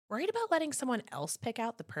Worried about letting someone else pick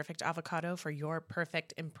out the perfect avocado for your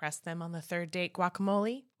perfect impress them on the third date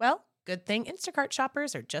guacamole? Well, good thing Instacart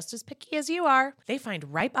shoppers are just as picky as you are. They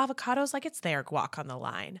find ripe avocados like it's their guac on the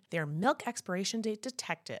line. They're milk expiration date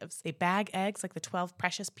detectives. They bag eggs like the 12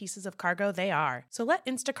 precious pieces of cargo they are. So let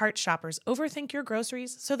Instacart shoppers overthink your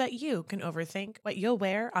groceries so that you can overthink what you'll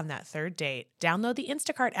wear on that third date. Download the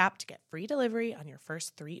Instacart app to get free delivery on your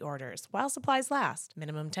first 3 orders while supplies last.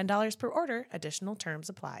 Minimum $10 per order. Additional terms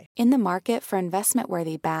apply. In the market for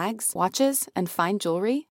investment-worthy bags, watches, and fine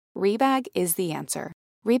jewelry, Rebag is the answer.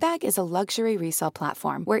 Rebag is a luxury resale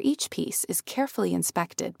platform where each piece is carefully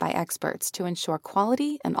inspected by experts to ensure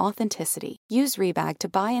quality and authenticity. Use Rebag to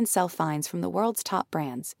buy and sell finds from the world's top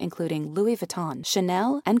brands, including Louis Vuitton,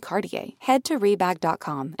 Chanel, and Cartier. Head to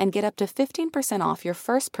Rebag.com and get up to 15% off your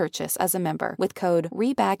first purchase as a member with code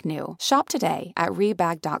REBAGNEW. Shop today at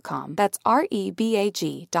Rebag.com. That's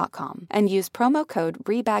REBAG.com. And use promo code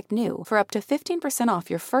REBAGNEW for up to 15%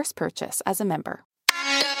 off your first purchase as a member.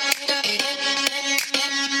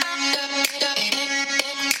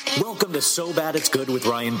 Welcome to So Bad It's Good with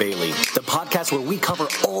Ryan Bailey, the podcast where we cover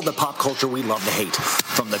all the pop culture we love to hate,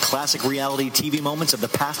 from the classic reality TV moments of the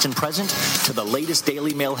past and present to the latest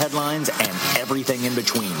Daily Mail headlines and everything in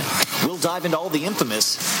between. We'll dive into all the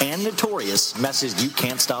infamous and notorious messes you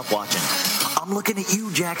can't stop watching. I'm looking at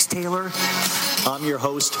you, Jax Taylor. I'm your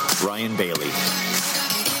host, Ryan Bailey.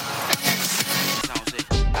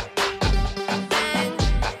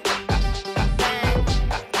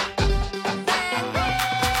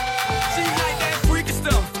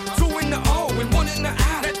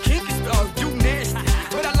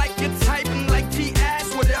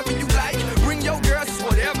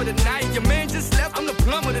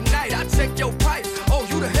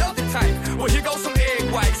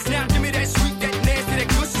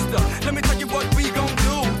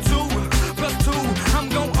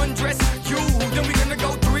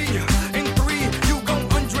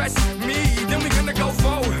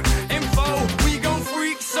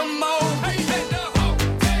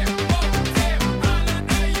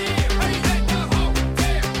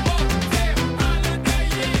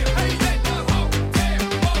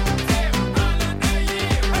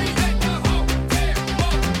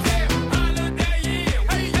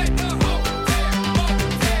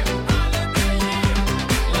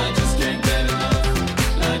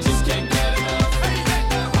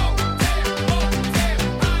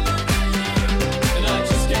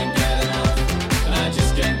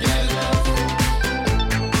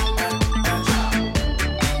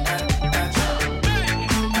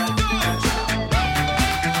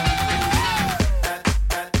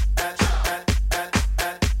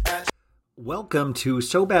 Welcome to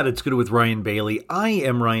So Bad It's Good with Ryan Bailey. I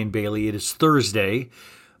am Ryan Bailey. It is Thursday.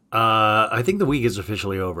 I think the week is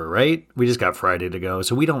officially over, right? We just got Friday to go,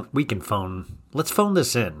 so we can phone. Let's phone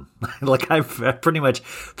this in. Like I've pretty much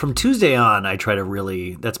from Tuesday on, I try to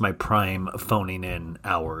really, that's my prime phoning in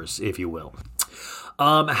hours, if you will.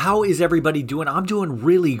 How is everybody doing? I'm doing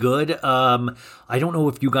really good. I don't know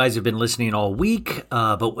if you guys have been listening all week,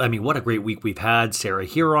 but I mean, what a great week we've had. Sarah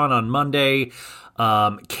Huron on Monday.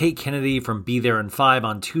 Kate Kennedy from Be There in 5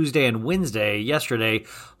 on Tuesday and Wednesday. Yesterday,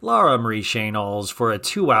 Laura Marie Shane-Alls for a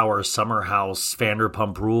 2-hour Summer House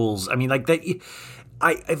Vanderpump Rules. I mean, like that.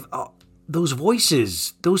 Those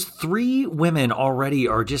voices, those 3 women already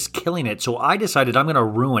are just killing it. So I decided I'm going to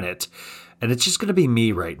ruin it. And it's just going to be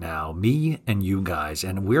me right now, me and you guys.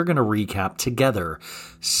 And we're going to recap together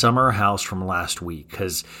Summer House from last week.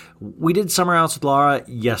 Because we did Summer House with Laura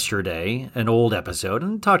yesterday, an old episode,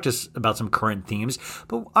 and talked just about some current themes.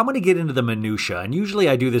 But I'm going to get into the minutia. And usually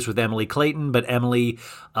I do this with Emily Clayton, but Emily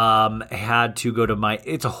had to go to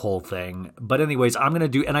it's a whole thing. But anyways, I'm going to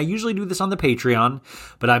do, and I usually do this on the Patreon,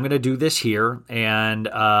 but I'm going to do this here. And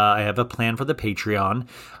I have a plan for the Patreon.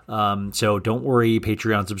 So don't worry,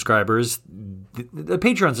 Patreon subscribers. The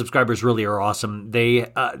Patreon subscribers really are awesome. They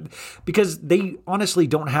because they honestly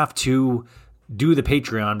don't have to do the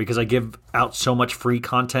Patreon because I give out so much free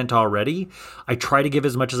content already. I try to give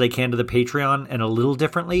as much as I can to the Patreon and a little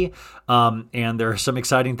differently. And there are some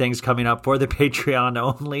exciting things coming up for the Patreon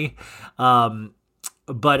only.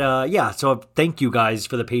 But yeah, so thank you guys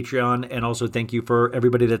for the Patreon, and also thank you for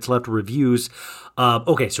everybody that's left reviews.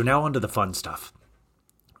 Okay, so now on to the fun stuff.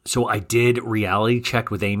 So I did reality check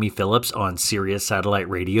with Amy Phillips on Sirius Satellite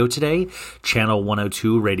Radio today, channel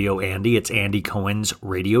 102 Radio Andy. It's Andy Cohen's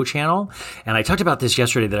radio channel. And I talked about this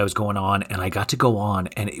yesterday that I was going on, and I got to go on,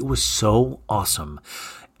 and it was so awesome.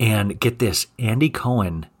 And get this, Andy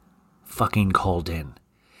Cohen fucking called in.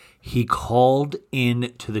 He called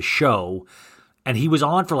in to the show, and he was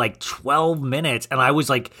on for like 12 minutes, and I was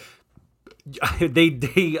like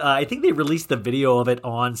I think they released the video of it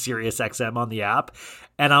on SiriusXM on the app,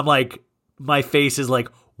 and I'm like, my face is like,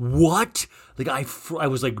 what? Like I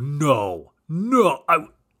was like, no,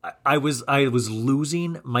 I was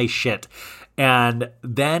losing my shit. And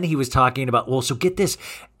then he was talking about, well, so get this,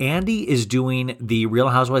 Andy is doing the Real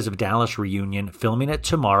Housewives of Dallas reunion, filming it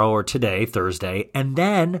tomorrow or today, Thursday, and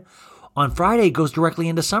then on Friday goes directly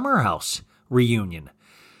into Summer House reunion.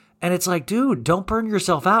 And it's like, dude, don't burn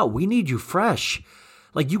yourself out. We need you fresh.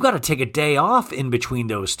 Like, you got to take a day off in between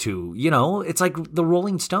those two. You know, it's like the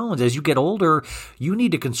Rolling Stones. As you get older, you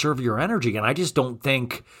need to conserve your energy. And I just don't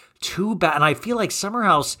think too bad. And I feel like Summer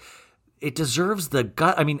House, it deserves the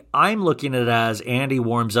gut. I mean, I'm looking at it as Andy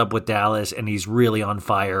warms up with Dallas and he's really on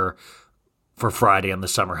fire for Friday on the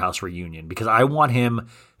Summer House reunion because I want him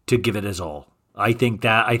to give it his all. I think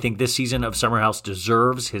this season of Summer House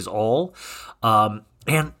deserves his all.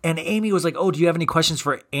 And Amy was like, oh, do you have any questions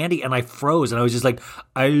for Andy? And I froze and I was just like,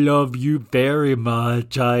 I love you very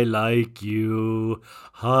much. I like you.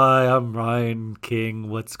 Hi, I'm Ryan King.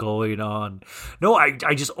 What's going on? No, I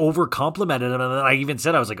just over complimented him. And then I even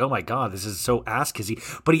said, I was like, oh my God, this is so ass kissy.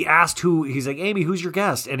 But he asked he's like, Amy, who's your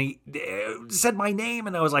guest? And he said my name.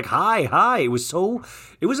 And I was like, hi. It was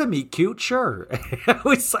a meet cute. Sure.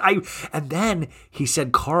 And then he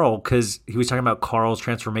said Carl, because he was talking about Carl's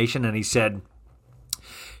transformation. And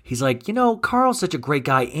he's like, you know, Carl's such a great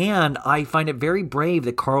guy, and I find it very brave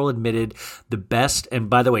that Carl admitted the best. And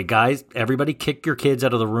by the way, guys, everybody kick your kids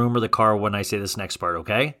out of the room or the car when I say this next part,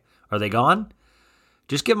 okay? Are they gone?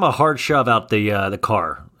 Just give them a hard shove out the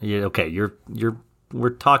car. Yeah, okay, we're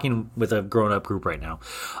talking with a grown-up group right now.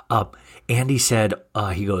 Andy said,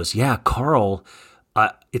 he goes, yeah, Carl,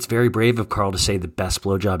 it's very brave of Carl to say the best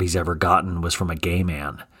blowjob he's ever gotten was from a gay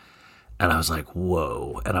man. And I was like,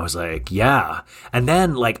 whoa. And I was like, yeah. And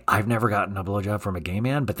then, like, I've never gotten a blowjob from a gay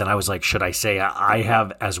man. But then I was like, should I say I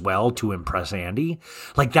have as well to impress Andy?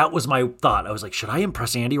 Like, that was my thought. I was like, should I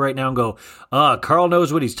impress Andy right now and go, Carl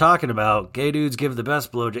knows what he's talking about. Gay dudes give the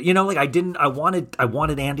best blowjob. You know, like, I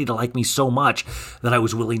wanted Andy to like me so much that I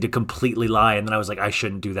was willing to completely lie. And then I was like, I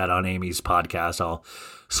shouldn't do that on Amy's podcast. I'll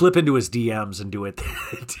slip into his DMs and do it.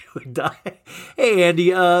 Hey,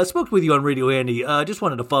 Andy, spoke with you on radio, Andy. Just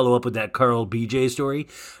wanted to follow up with that Carl BJ story.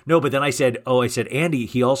 No, but then I said, Andy,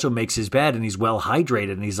 he also makes his bed and he's well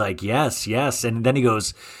hydrated. And he's like, yes. And then he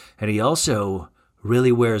goes, and he also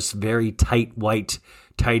really wears very tight, white,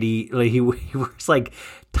 tighty, like he wears like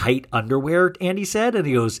tight underwear, Andy said. And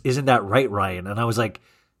he goes, isn't that right, Ryan? And I was like,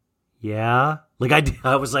 yeah. Like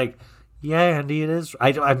I was like, yeah, Andy, it is.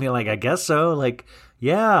 I mean, like, I guess so. Like,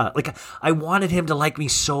 yeah, like I wanted him to like me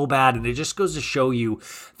so bad. And it just goes to show you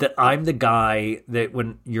that I'm the guy that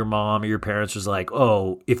when your mom or your parents was like,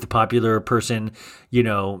 oh, if the popular person, you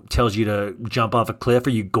know, tells you to jump off a cliff,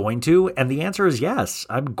 are you going to? And the answer is yes,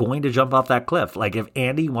 I'm going to jump off that cliff. Like if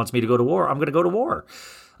Andy wants me to go to war, I'm going to go to war.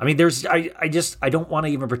 I mean, I don't want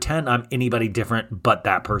to even pretend I'm anybody different but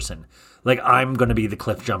that person. Like I'm going to be the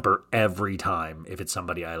cliff jumper every time if it's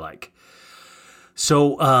somebody I like.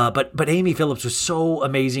 So, but Amy Phillips was so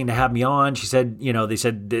amazing to have me on. She said, you know, they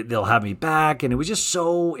said they'll have me back, and it was just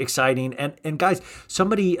so exciting. And guys,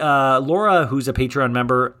 somebody, Laura, who's a Patreon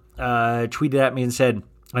member, tweeted at me and said,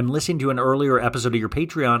 I'm listening to an earlier episode of your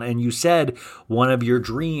Patreon, and you said one of your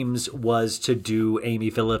dreams was to do Amy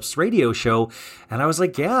Phillips' radio show. And I was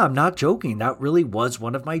like, yeah, I'm not joking. That really was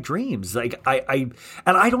one of my dreams. Like I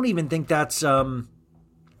don't even think that's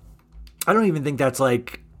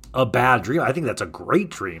like a bad dream. I think that's a great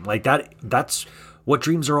dream. Like that's what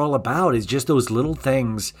dreams are all about, is just those little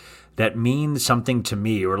things that mean something to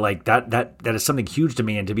me, or like that is something huge to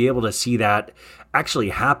me. And to be able to see that actually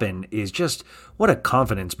happen is just what a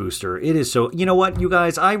confidence booster it is. So you know what, you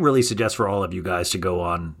guys, I really suggest for all of you guys to go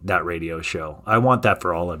on that radio show. I want that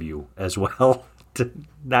for all of you as well.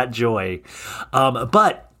 That joy.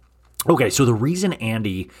 But okay, so the reason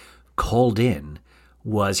Andy called in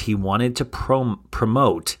was he wanted to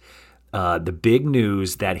promote the big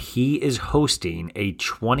news that he is hosting a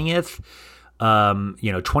 20th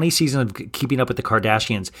 20 season of Keeping Up with the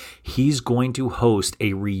Kardashians. He's going to host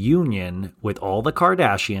a reunion with all the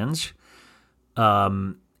Kardashians,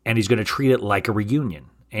 and he's going to treat it like a reunion.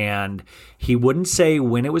 And he wouldn't say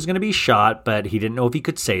when it was going to be shot, but he didn't know if he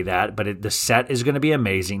could say that. But the set is going to be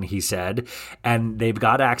amazing, he said. And they've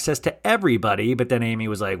got access to everybody. But then Amy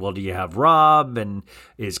was like, well, do you have Rob? And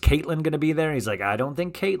is Caitlyn going to be there? And he's like, I don't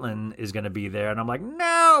think Caitlyn is going to be there. And I'm like,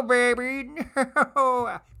 no, baby,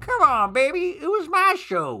 no. Come on, baby. It was my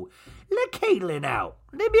show. Let Caitlyn out.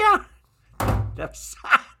 Let me out. That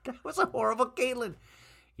was a horrible Caitlyn.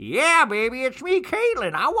 Yeah, baby, it's me,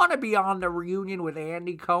 Caitlyn. I want to be on the reunion with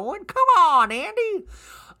Andy Cohen. Come on, Andy.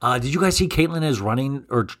 Did you guys see Caitlyn is running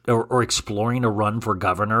or exploring a run for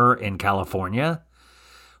governor in California?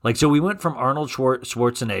 Like, so we went from Arnold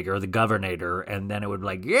Schwarzenegger, the governor, and then it would be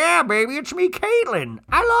like, yeah, baby, it's me, Caitlyn.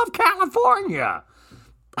 I love California.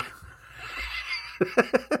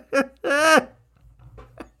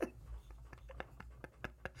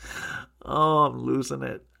 Oh, I'm losing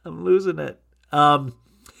it.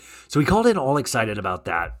 So we called in all excited about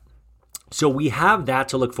that. So we have that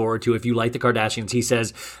to look forward to. If you like the Kardashians, he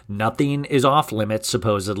says nothing is off limits,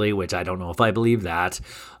 supposedly, which I don't know if I believe that.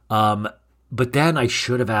 But then I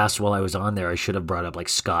should have asked while I was on there, I should have brought up like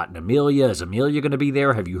Scott and Amelia. Is Amelia going to be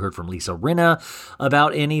there? Have you heard from Lisa Rinna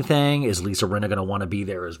about anything? Is Lisa Rinna going to want to be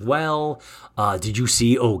there as well? Did you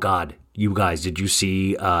see, oh God, you guys, did you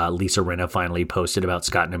see Lisa Rinna finally posted about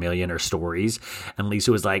Scott and Amelia in her stories? And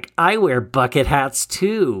Lisa was like, I wear bucket hats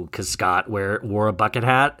too, because Scott wore a bucket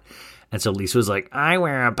hat. And so Lisa was like, I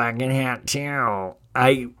wear a bucket hat too.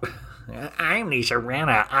 I'm Lisa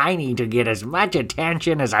Rinna. I need to get as much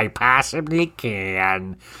attention as I possibly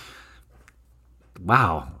can.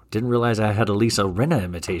 Wow. Didn't realize I had a Lisa Rinna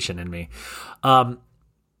imitation in me.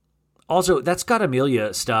 Also, that Scott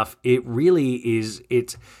Amelia stuff, it really is,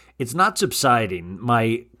 it's not subsiding.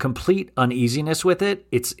 My complete uneasiness with it,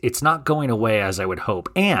 it's not going away as I would hope.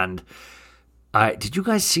 And did you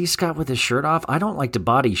guys see Scott with his shirt off? I don't like to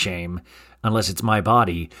body shame unless it's my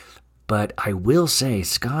body. But I will say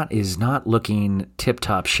Scott is not looking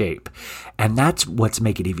tip-top shape. And that's what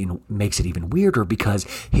makes it even weirder, because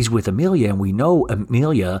he's with Amelia, and we know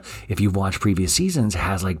Amelia, if you've watched previous seasons,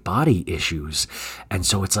 has like body issues. And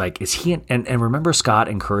so it's like, is he, and remember Scott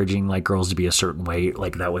encouraging like girls to be a certain way,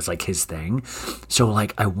 like that was like his thing. So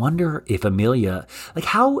like, I wonder if Amelia, like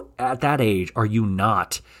how at that age are you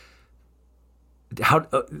not,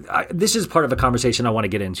 this is part of a conversation I want to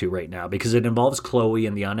get into right now, because it involves Khloe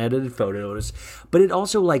and the unedited photos, but it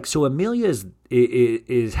also like, so Amelia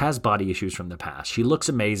has body issues from the past. She looks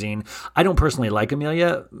amazing. I don't personally like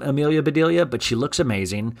Amelia Bedelia, but she looks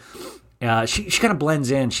amazing. She kind of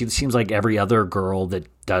blends in. She seems like every other girl that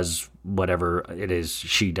does whatever it is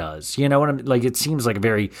she does. You know what I'm like? It seems like a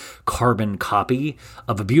very carbon copy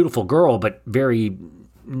of a beautiful girl, but very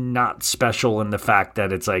not special in the fact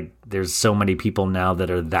that it's like there's so many people now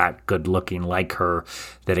that are that good looking like her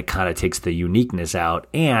that it kind of takes the uniqueness out.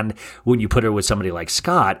 And when you put her with somebody like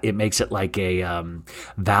Scott, it makes it like a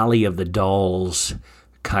Valley of the Dolls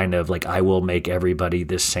kind of like, I will make everybody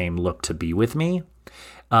this same look to be with me.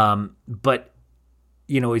 But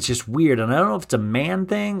you know, it's just weird. And I don't know if it's a man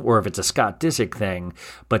thing or if it's a Scott Disick thing,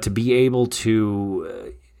 but to be able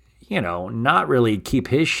to, not really keep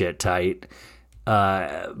his shit tight,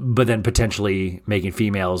 but then potentially making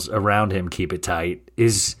females around him keep it tight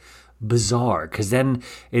is bizarre. Because then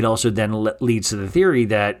it also then leads to the theory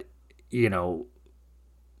that, and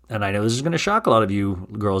I know this is going to shock a lot of you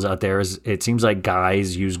girls out there, is it seems like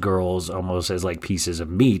guys use girls almost as like pieces of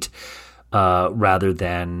meat, rather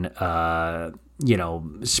than,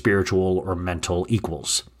 spiritual or mental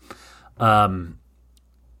equals.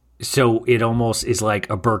 So it almost is like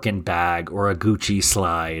a Birkin bag or a Gucci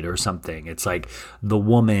slide or something. It's like the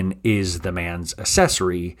woman is the man's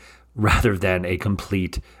accessory rather than a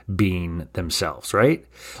complete being themselves, right?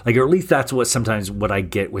 Like, or at least that's what I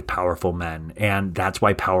get with powerful men. And that's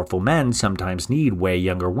why powerful men sometimes need way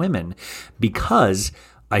younger women, because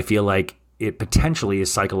I feel like it potentially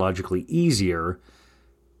is psychologically easier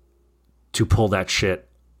to pull that shit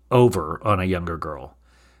over on a younger girl.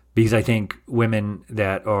 Because I think women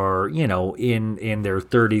that are, in their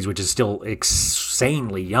 30s, which is still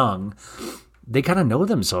insanely young, they kind of know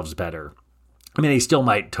themselves better. I mean, they still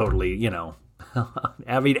might totally,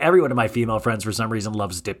 I mean, every one of my female friends for some reason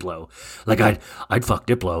loves Diplo. Like, I'd fuck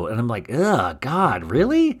Diplo. And I'm like, ugh, God,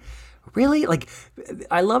 really? Really? Like,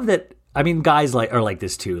 I love that. I mean, guys are like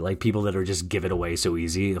this too. Like people that are just give it away so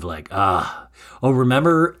easy of like,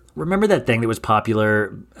 remember that thing that was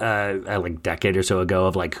popular like a decade or so ago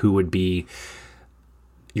of like who would be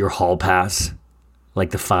your hall pass? Like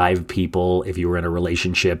the 5 people, if you were in a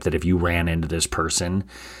relationship, that if you ran into this person,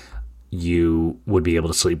 you would be able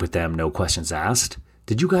to sleep with them, no questions asked.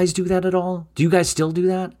 Did you guys do that at all? Do you guys still do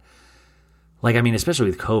that? Like, I mean, especially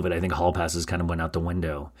with COVID, I think hall passes kind of went out the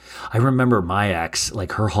window. I remember my ex,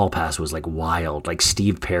 like her hall pass was like wild. Like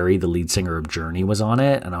Steve Perry, the lead singer of Journey, was on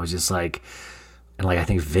it. And I was just like, and like, I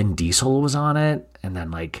think Vin Diesel was on it. And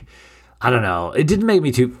then like, I don't know. It didn't make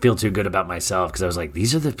me feel too good about myself, because I was like,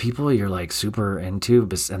 these are the people you're like super into.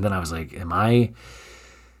 And then I was like, I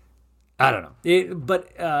don't know.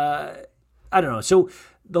 I don't know. So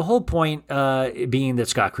the whole point being that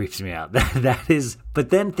Scott creeps me out. That is, but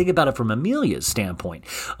then think about it from Amelia's standpoint.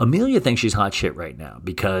 Amelia thinks she's hot shit right now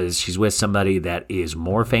because she's with somebody that is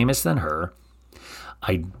more famous than her.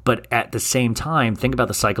 But at the same time, think about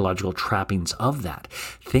the psychological trappings of that.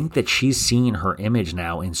 Think that she's seeing her image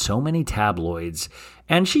now in so many tabloids,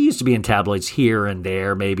 and she used to be in tabloids here and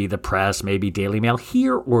there, maybe the press, maybe Daily Mail,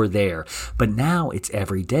 here or there. But now it's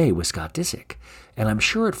every day with Scott Disick. And I'm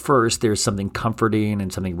sure at first there's something comforting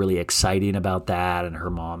and something really exciting about that. And her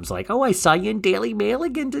mom's like, "Oh, I saw you in Daily Mail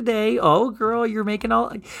again today. Oh, girl, you're making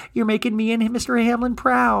me and Mr. Hamlin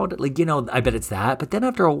proud." Like, I bet it's that. But then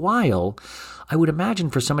after a while, I would imagine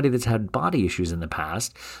for somebody that's had body issues in the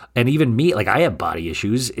past, and even me, like I have body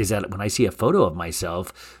issues, is that when I see a photo of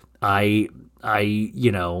myself, I'm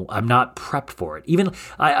not prepped for it. Even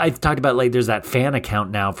I've talked about, like, there's that fan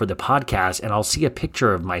account now for the podcast, and I'll see a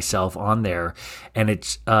picture of myself on there, and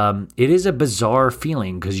it is a bizarre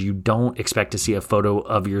feeling because you don't expect to see a photo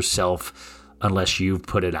of yourself unless you've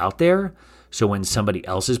put it out there. So when somebody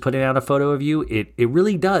else is putting out a photo of you, it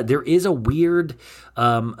really does. There is a weird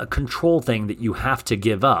a control thing that you have to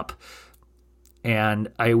give up. And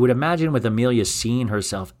I would imagine with Amelia seeing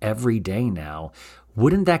herself every day now,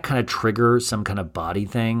 wouldn't that kind of trigger some kind of body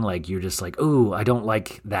thing? Like you're just like, "Ooh, I don't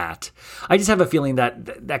like that." I just have a feeling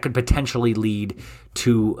that could potentially lead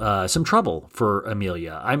to some trouble for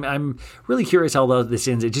Amelia. I'm really curious how this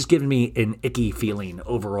ends. It just gives me an icky feeling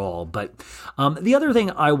overall. But the other thing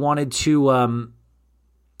I wanted to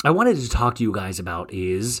talk to you guys about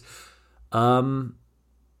is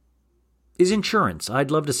insurance. I'd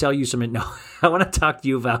love to sell you some. No, I want to talk to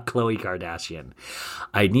you about Khloe Kardashian.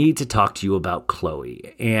 I need to talk to you about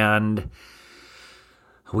Khloe. And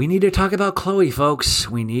we need to talk about Khloe, folks.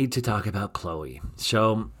 We need to talk about Khloe.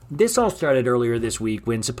 So this all started earlier this week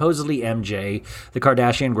when supposedly MJ, the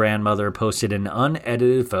Kardashian grandmother, posted an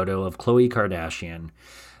unedited photo of Khloe Kardashian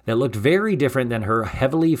that looked very different than her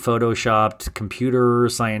heavily photoshopped, computer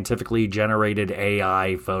scientifically generated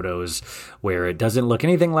AI photos where it doesn't look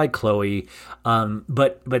anything like Khloe.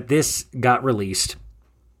 But this got released,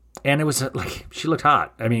 and it was like, she looked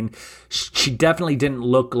hot. I mean, she definitely didn't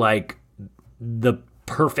look like the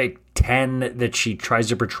perfect 10 that she tries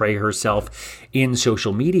to portray herself in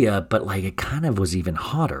social media, but like it kind of was even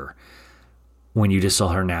hotter when you just saw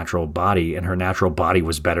her natural body, and her natural body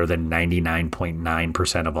was better than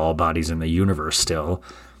 99.9% of all bodies in the universe still.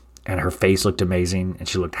 And her face looked amazing, and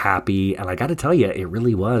she looked happy. And I got to tell you, it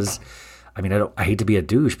really was. I mean, I hate to be a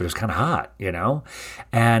douche, but it was kind of hot,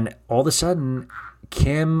 And all of a sudden,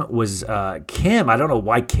 Kim, I don't know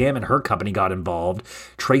why Kim and her company got involved.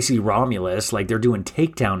 Tracy Romulus, like they're doing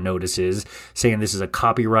takedown notices saying this is a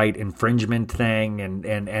copyright infringement thing,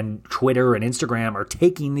 and Twitter and Instagram are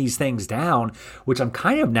taking these things down, which I'm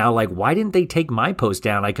kind of now like, why didn't they take my post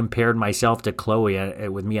down? I compared myself to Khloe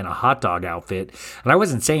with me in a hot dog outfit. And I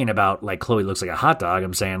wasn't saying about like Khloe looks like a hot dog.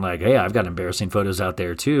 I'm saying like, hey, I've got embarrassing photos out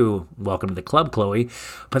there too. Welcome to the club, Khloe.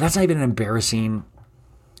 But that's not even an embarrassing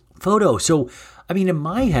photo. So I mean, in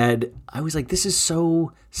my head, I was like, this is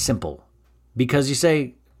so simple, because you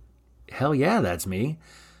say, hell yeah, that's me.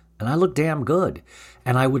 And I look damn good.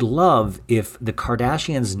 And I would love if the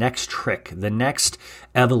Kardashians' next trick, the next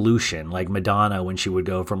evolution, like Madonna, when she would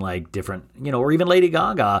go from like different, or even Lady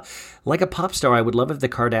Gaga, like a pop star, I would love if the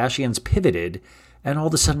Kardashians pivoted and all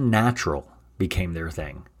of a sudden natural became their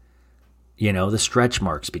thing. The stretch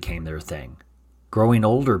marks became their thing. Growing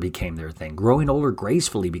older became their thing. Growing older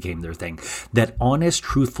gracefully became their thing. That honest,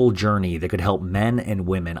 truthful journey that could help men and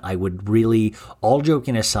women, I would really, all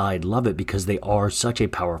joking aside, love it, because they are such a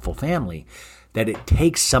powerful family that it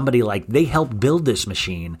takes somebody like, they helped build this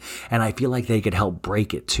machine, and I feel like they could help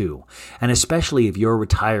break it too. And especially if you're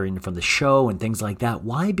retiring from the show and things like that,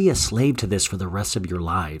 why be a slave to this for the rest of your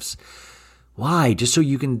lives? Why? Just so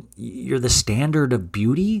you're the standard of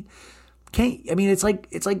beauty?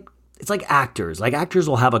 It's like actors. Like actors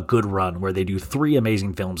will have a good run where they do 3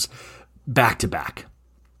 amazing films back to back.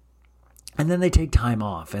 And then they take time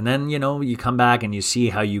off. And then, you come back and you see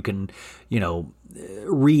how you can,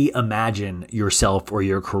 reimagine yourself or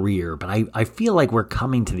your career. But I feel like we're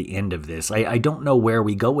coming to the end of this. I don't know where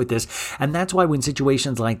we go with this. And that's why when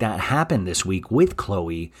situations like that happen this week with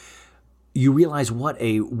Khloe, you realize what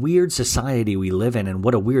a weird society we live in, and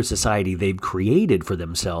what a weird society they've created for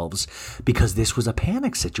themselves, because this was a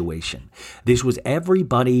panic situation. This was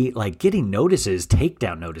everybody like getting notices,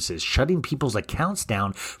 takedown notices, shutting people's accounts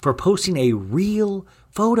down for posting a real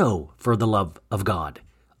photo, for the love of God.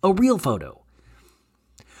 A real photo.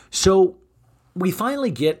 So we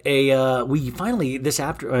finally get just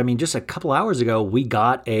a couple hours ago, we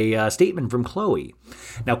got a statement from Khloe.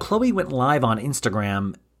 Now, Khloe went live on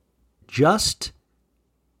Instagram just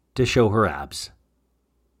to show her abs.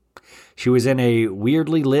 She was in a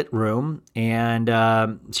weirdly lit room,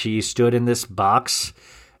 and she stood in this box,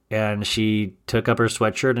 and she took up her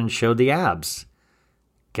sweatshirt and showed the abs.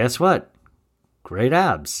 Guess what? Great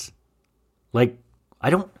abs. Like,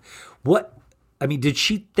 did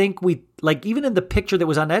she think even in the picture that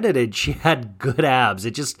was unedited, she had good abs.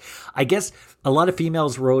 I guess a lot of female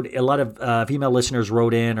listeners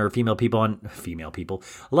wrote in, or a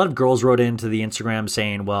lot of girls wrote into the Instagram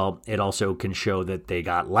saying, well, it also can show that they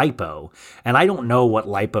got lipo. And I don't know what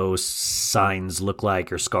lipo signs look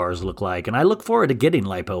like or scars look like. And I look forward to getting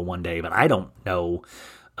lipo one day, but I don't know.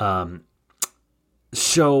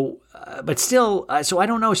 So I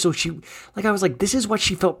don't know. So she, I was like, this is what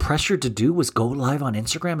she felt pressured to do, was go live on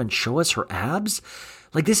Instagram and show us her abs.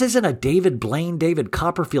 Like, this isn't a David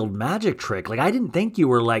Copperfield magic trick. Like, I didn't think you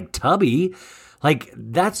were like Tubby. Like,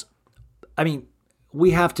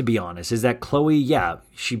 we have to be honest, is that Khloe,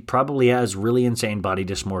 she probably has really insane body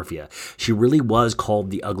dysmorphia. She really was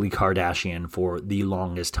called the ugly Kardashian for the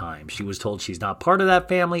longest time. She was told she's not part of that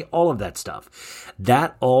family, all of that stuff.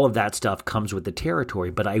 All of that stuff comes with the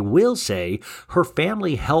territory. But I will say her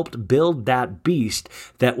family helped build that beast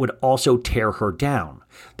that would also tear her down.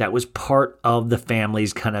 That was part of the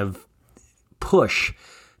family's kind of push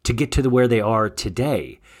to get to where they are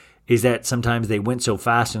today. Is that sometimes they went so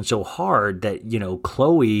fast and so hard that,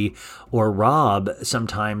 Khloe or Rob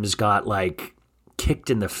sometimes got kicked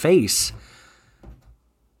in the face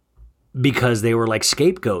because they were like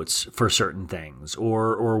scapegoats for certain things,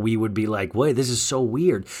 or we would be like, wait, this is so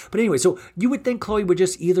weird. But anyway, so you would think Khloe would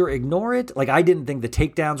just either ignore it. Like, I didn't think the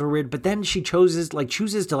takedowns were weird, but then she chooses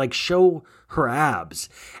to show her abs.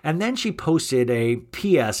 And then she posted a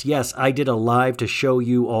PS, yes, I did a live to show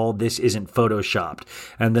you all, this isn't photoshopped.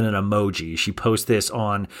 And then an emoji. She posts this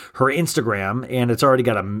on her Instagram, and it's already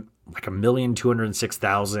got a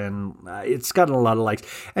 1,206,000. It's gotten a lot of likes.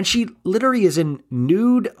 And she literally is in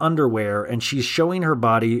nude underwear, and she's showing her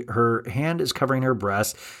body. Her hand is covering her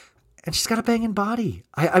breast, and she's got a banging body.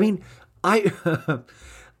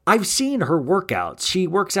 I've seen her workouts. She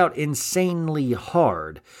works out insanely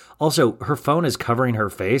hard. Also, her phone is covering her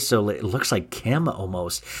face, so it looks like Kim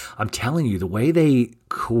almost. I'm telling you, the way they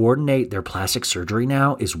coordinate their plastic surgery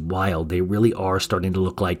now is wild. They really are starting to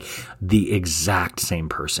look like the exact same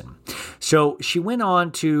person. So she went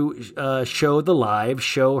on to show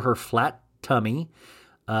her flat tummy.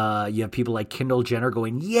 You have people like Kendall Jenner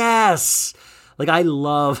going, yes! Like, I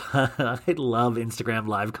love Instagram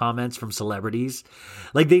live comments from celebrities.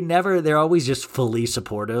 Like, they're always just fully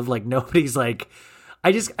supportive. Like, nobody's like,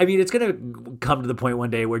 it's going to come to the point one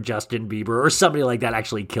day where Justin Bieber or somebody like that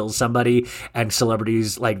actually kills somebody, and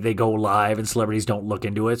celebrities, they go live and celebrities don't look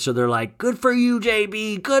into it. So they're like, good for you,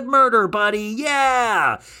 JB. Good murder, buddy.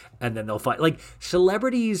 Yeah. And then they'll fight.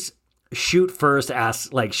 Celebrities shoot first, ask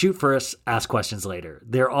questions later.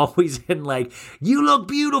 They're always in you look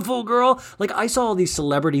beautiful, girl. I saw all these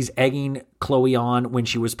celebrities egging Khloe on when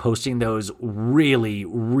she was posting those really,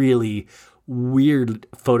 really weird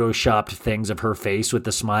photoshopped things of her face with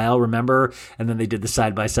the smile, remember? And then they did the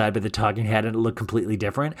side by side with the talking head, and it looked completely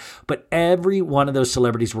different. But every one of those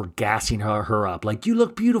celebrities were gassing her up, you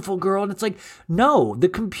look beautiful, girl. And it's no, the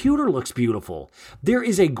computer looks beautiful. There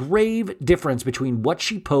is a grave difference between what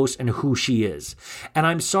she posts and who she is. And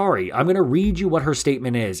I'm sorry, I'm going to read you what her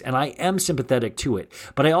statement is, and I am sympathetic to it.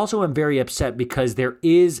 But I also am very upset because there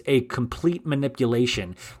is a complete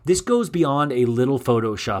manipulation. This goes beyond a little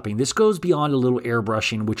photoshopping. This goes beyond a little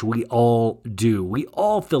airbrushing, which we all do. We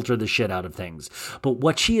all filter the shit out of things. But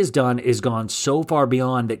what she has done is gone so far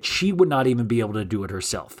beyond that she would not even be able to do it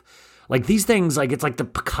herself. These things, it's like the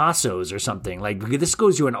Picassos or something. This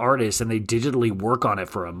goes to an artist and they digitally work on it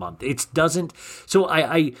for a month. It doesn't. So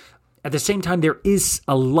I at the same time, there is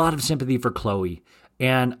a lot of sympathy for Khloe.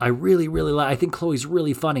 And I really, really I think Khloe's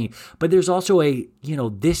really funny. But there's also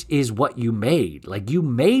this is what you made. You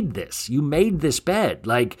made this. You made this bed.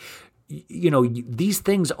 These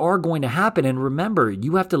things are going to happen. And remember,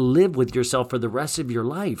 you have to live with yourself for the rest of your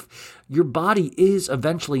life. Your body is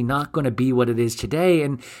eventually not going to be what it is today.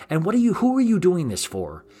 And who are you doing this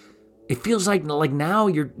for? It feels like now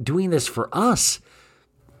you're doing this for us.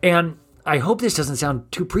 And I hope this doesn't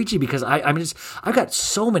sound too preachy, because I've got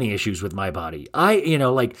so many issues with my body.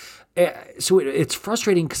 So it's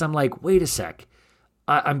frustrating because I'm like, wait a sec.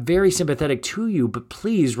 I'm very sympathetic to you, but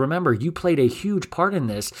please remember, you played a huge part in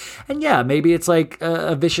this. And yeah, maybe it's like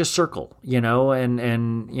a vicious circle,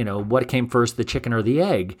 and what came first, the chicken or the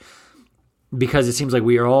egg? because it seems like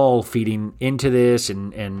we are all feeding into this,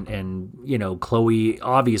 and Khloe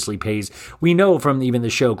obviously pays. We know from even the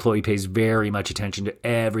show, Khloe pays very much attention to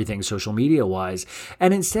everything social media wise.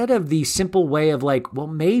 And instead of the simple way of like, well,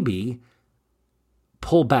 maybe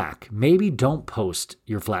pull back, maybe don't post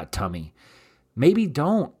your flat tummy, maybe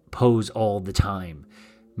don't pose all the time,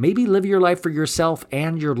 maybe live your life for yourself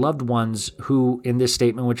and your loved ones, who in this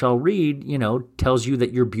statement, which I'll read, tells you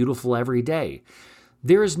that you're beautiful every day.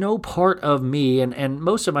 There is no part of me, and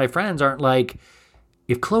most of my friends aren't like,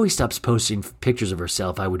 if Khloe stops posting pictures of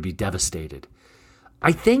herself, I would be devastated.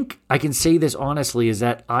 I think I can say this honestly, is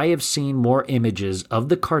that I have seen more images of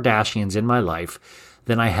the Kardashians in my life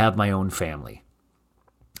than I have my own family.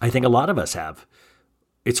 I think a lot of us have.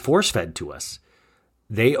 It's force-fed to us.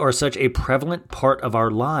 They are such a prevalent part of our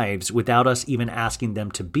lives without us even asking them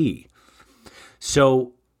to be.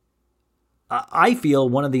 So I feel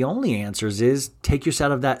one of the only answers is take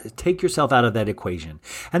yourself out of that equation.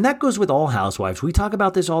 And that goes with all housewives. We talk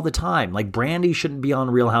about this all the time. Like Brandy shouldn't be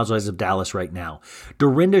on Real Housewives of Dallas right now.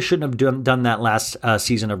 Dorinda shouldn't have done that last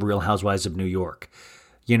season of Real Housewives of New York.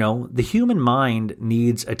 The human mind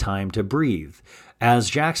needs a time to breathe. As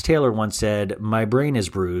Jax Taylor once said, my brain is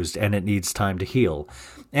bruised and it needs time to heal.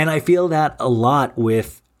 And I feel that a lot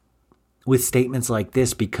with statements like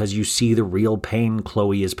this, because you see the real pain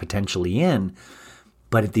Khloe is potentially in.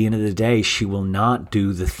 But at the end of the day, she will not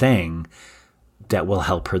do the thing that will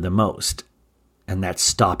help her the most. And that's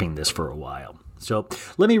stopping this for a while. So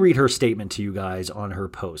let me read her statement to you guys on her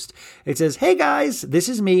post. It says, "Hey guys, this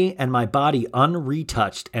is me and my body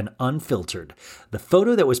unretouched and unfiltered. The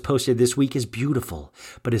photo that was posted this week is beautiful,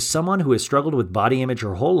 but as someone who has struggled with body image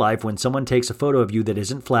her whole life, when someone takes a photo of you that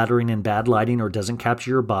isn't flattering in bad lighting or doesn't capture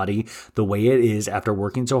your body the way it is after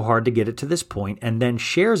working so hard to get it to this point and then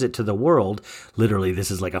shares it to the world," literally this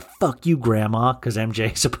is like a fuck you grandma, because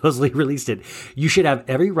MJ supposedly released it, "you should have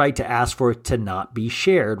every right to ask for it to not be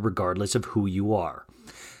shared regardless of who you are."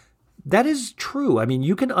 That is true. I mean,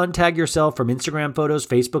 you can untag yourself from Instagram photos,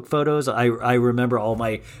 Facebook photos. I remember all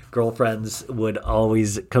my girlfriends would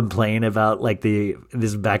always complain about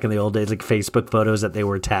this back in the old days, like Facebook photos that they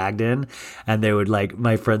were tagged in. And they would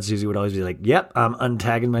my friend Susie would always be like, yep, I'm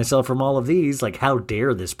untagging myself from all of these. Like, how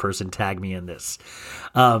dare this person tag me in this?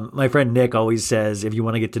 My friend Nick always says, if you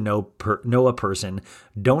want to get to know a person,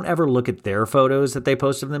 don't ever look at their photos that they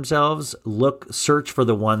post of themselves. Search for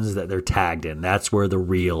the ones that they're tagged in. That's where the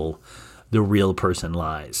real person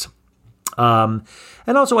lies. And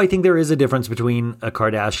also, I think there is a difference between a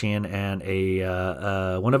Kardashian and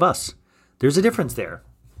a one of us. There's a difference there.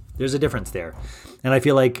 And I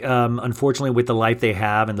feel like, unfortunately, with the life they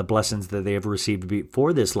have and the blessings that they have received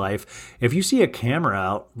for this life, if you see a camera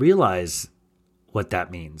out, realize what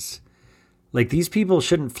that means. Like, these people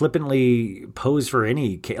shouldn't flippantly pose for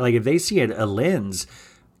any, if they see a lens,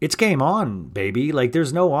 it's game on, baby. Like,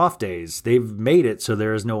 there's no off days. They've made it so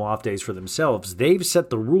there is no off days for themselves. They've set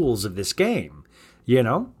the rules of this game,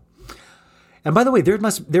 And by the way,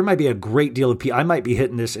 there might be a great deal of people. I might be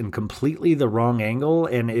hitting this in completely the wrong angle,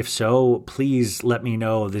 and if so, please let me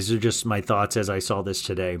know. These are just my thoughts as I saw this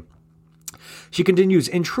today. She continues,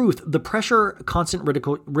 "In truth, the pressure, constant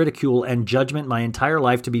ridicule, and judgment my entire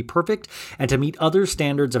life to be perfect and to meet other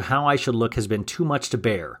standards of how I should look has been too much to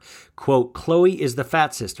bear. Quote, Khloe is the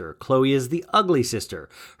fat sister. Khloe is the ugly sister.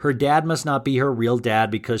 Her dad must not be her real dad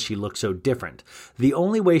because she looks so different. The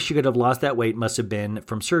only way she could have lost that weight must have been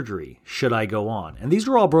from surgery. Should I go on?" And these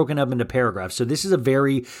were all broken up into paragraphs. So this is a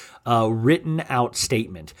very written out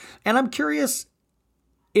statement. And I'm curious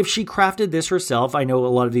if she crafted this herself. I know a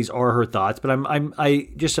lot of these are her thoughts, but I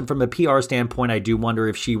just from a PR standpoint, I do wonder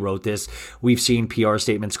if she wrote this. We've seen PR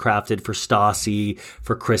statements crafted for Stassi,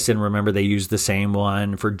 for Kristen. Remember, they used the same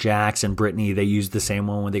one. For Jax and Brittany, they used the same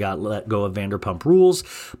one when they got let go of Vanderpump Rules.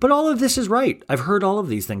 But all of this is right. I've heard all of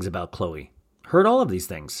these things about Khloe. Heard all of these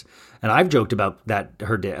things. And I've joked about that,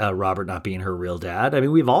 Robert not being her real dad. I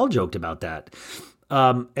mean, we've all joked about that.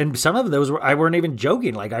 And some of those I weren't even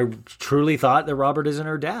joking. Like, I truly thought that Robert isn't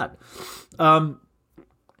her dad.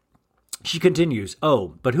 She continues,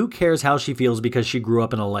 "Oh, but who cares how she feels because she grew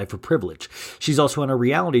up in a life of privilege? She's also on a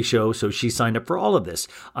reality show, so she signed up for all of this.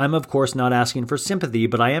 I'm, of course, not asking for sympathy,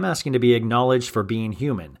 but I am asking to be acknowledged for being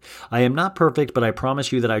human. I am not perfect, but I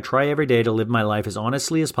promise you that I try every day to live my life as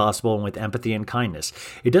honestly as possible and with empathy and kindness.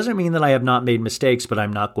 It doesn't mean that I have not made mistakes, but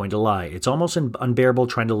I'm not going to lie. It's almost unbearable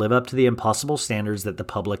trying to live up to the impossible standards that the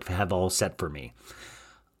public have all set for me."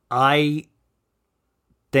 I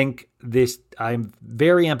think I'm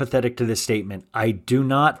very empathetic to this statement. I do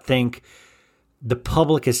not think the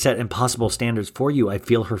public has set impossible standards for you. I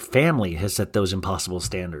feel her family has set those impossible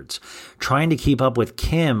standards. Trying to keep up with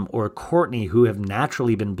Kim or Kourtney, who have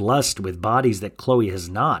naturally been blessed with bodies that Khloe has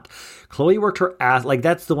not. Khloe worked her ass. Like,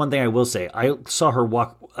 that's the one thing I will say. I saw her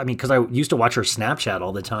walk. I mean, because I used to watch her Snapchat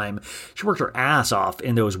all the time. She worked her ass off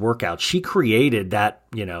in those workouts. She created that,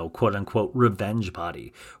 quote unquote, revenge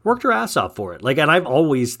body. Worked her ass off for it. Like, and I've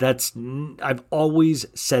always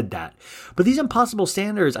said that. But these impossible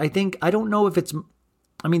standards, I don't know if it's,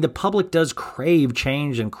 the public does crave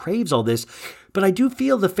change and craves all this, but I do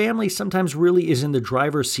feel the family sometimes really is in the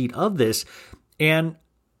driver's seat of this. And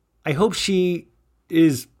I hope she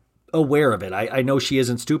is aware of it. I know she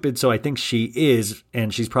isn't stupid, so I think she is,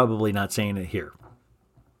 and she's probably not saying it here.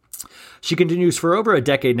 She continues, for over a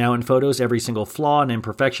decade now in photos, every single flaw and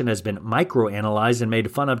imperfection has been micro-analyzed and made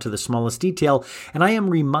fun of to the smallest detail, and I am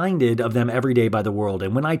reminded of them every day by the world.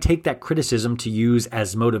 And when I take that criticism to use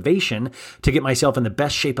as motivation to get myself in the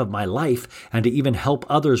best shape of my life and to even help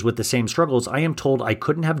others with the same struggles, I am told I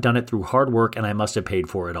couldn't have done it through hard work and I must have paid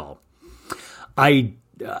for it all.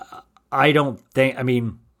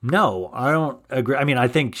 No, I don't agree. I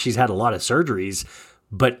think she's had a lot of surgeries,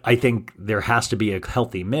 but I think there has to be a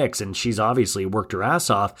healthy mix, and she's obviously worked her ass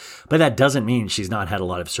off, but that doesn't mean she's not had a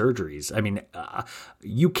lot of surgeries.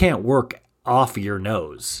 You can't work off your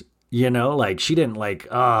nose, like she didn't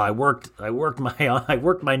I worked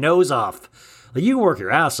my nose off. Like, you can work your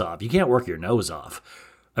ass off. You can't work your nose off.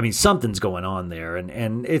 Something's going on there,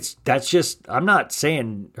 and that's just, I'm not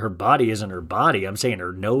saying her body isn't her body. I'm saying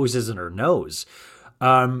her nose isn't her nose.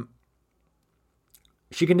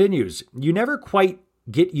 She continues, you never quite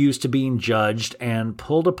get used to being judged and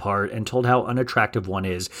pulled apart and told how unattractive one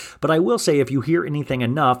is, but I will say if you hear anything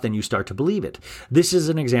enough, then you start to believe it. This is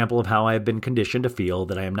an example of how I have been conditioned to feel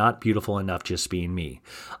that I am not beautiful enough just being me.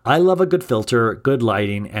 I love a good filter, good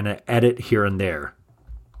lighting, and an edit here and there.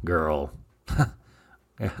 Girl.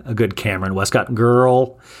 A good Cameron Westcott.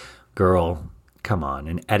 Girl, come on,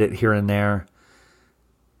 an edit here and there.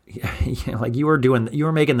 Like you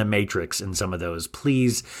were making the Matrix in some of those.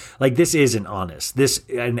 Please, this isn't honest. This,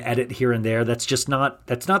 an edit here and there, that's not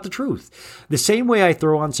the truth. The same way I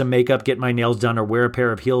throw on some makeup, get my nails done, or wear a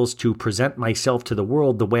pair of heels to present myself to the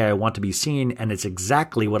world the way I want to be seen, and it's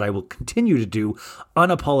exactly what I will continue to do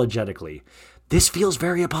unapologetically. This feels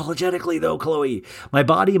very apologetically, though, Khloe. My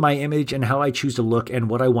body, my image, and how I choose to look and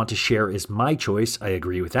what I want to share is my choice. I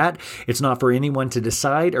agree with that. It's not for anyone to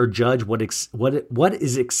decide or judge what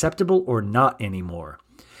is acceptable or not anymore.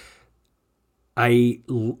 I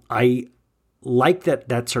like that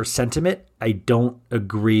that's her sentiment. I don't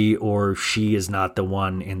agree, or she is not the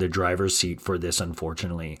one in the driver's seat for this,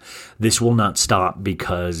 unfortunately. This will not stop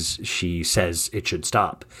because she says it should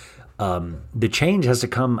stop. The change has to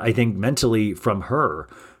come, I think, mentally from her.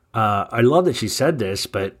 I love that she said this,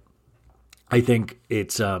 but I think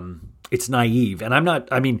it's naive. And I'm not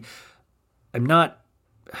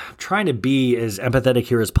trying to be as empathetic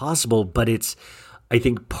here as possible, but I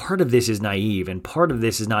think part of this is naive, and part of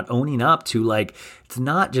this is not owning up to, it's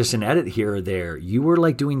not just an edit here or there. You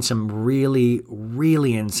were doing some really,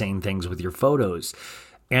 really insane things with your photos.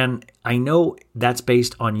 And I know that's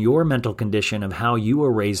based on your mental condition of how you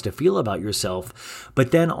were raised to feel about yourself.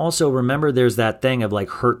 But then also remember there's that thing of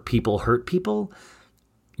hurt people.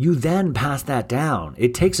 You then pass that down.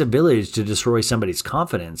 It takes a village to destroy somebody's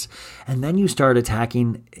confidence. And then you start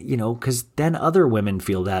attacking, because then other women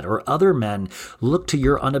feel that, or other men look to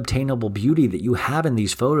your unobtainable beauty that you have in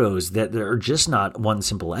these photos that are just not one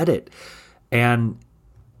simple edit. And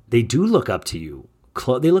they do look up to you.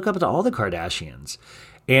 They look up to all the Kardashians.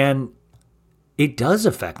 And it does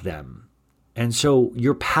affect them. And so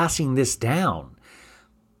you're passing this down.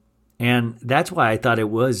 And that's why I thought it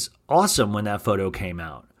was awesome when that photo came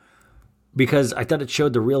out. Because I thought it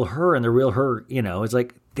showed the real her, and the real her, it's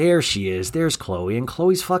there she is. There's Khloe, and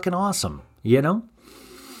Khloe's fucking awesome,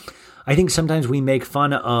 I think sometimes we make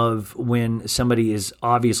fun of when somebody is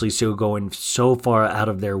obviously going so far out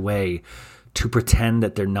of their way to pretend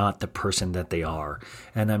that they're not the person that they are.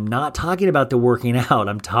 And I'm not talking about the working out.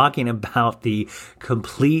 I'm talking about the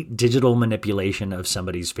complete digital manipulation of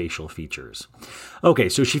somebody's facial features. Okay,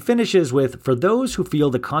 so she finishes with, for those who feel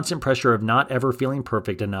the constant pressure of not ever feeling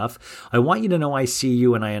perfect enough, I want you to know I see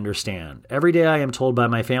you and I understand. Every day I am told by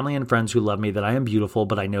my family and friends who love me that I am beautiful,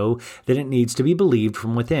 but I know that it needs to be believed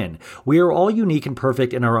from within. We are all unique and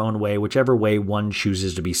perfect in our own way, whichever way one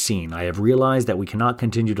chooses to be seen. I have realized that we cannot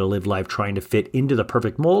continue to live life trying to fit into the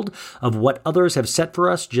perfect mold of what others have set for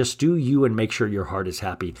us. Just do you and make sure your heart is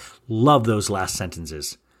happy. Love those last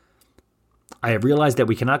sentences. I have realized that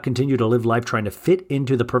we cannot continue to live life trying to fit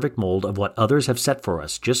into the perfect mold of what others have set for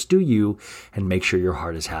us. Just do you and make sure your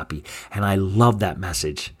heart is happy. And I love that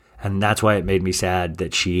message. And that's why it made me sad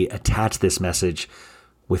that she attached this message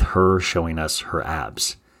with her showing us her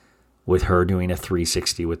abs, with her doing a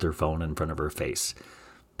 360 with her phone in front of her face.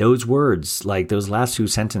 Those words, like those last two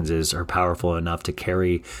sentences, are powerful enough to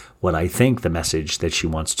carry what I think the message that she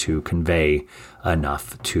wants to convey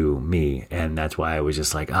enough to me. And that's why I was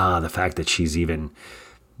just like, the fact that she's even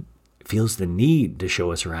feels the need to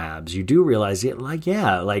show us her abs. You do realize it,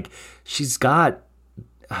 she's got,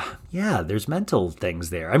 there's mental things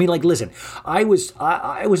there. I mean, listen, I was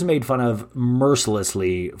made fun of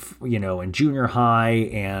mercilessly, in junior high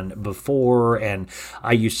and before, and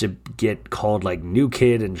I used to get called new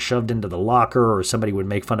kid and shoved into the locker, or somebody would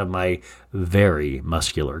make fun of my very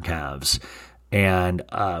muscular calves and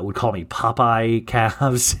would call me Popeye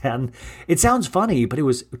calves. And it sounds funny, but it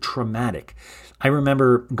was traumatic. I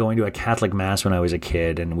remember going to a Catholic mass when I was a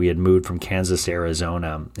kid, and we had moved from Kansas to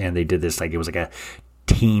Arizona, and they did this, it was a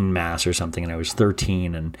teen mass or something, and I was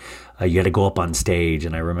 13, and you had to go up on stage,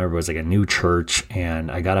 and I remember it was a new church,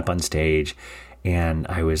 and I got up on stage, and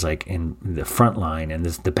I was in the front line, and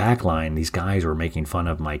the back line, these guys were making fun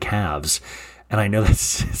of my calves, and I know that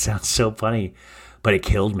sounds so funny, but it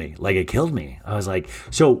killed me. It killed me. I was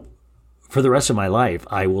so for the rest of my life,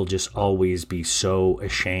 I will just always be so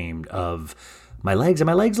ashamed of my legs, and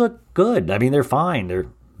my legs look good. I mean, they're fine. They're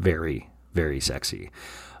very, very sexy,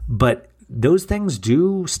 but those things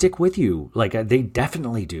do stick with you. They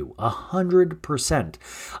definitely do, 100%.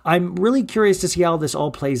 I'm really curious to see how this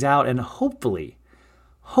all plays out. And hopefully,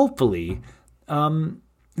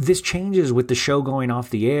 this changes with the show going off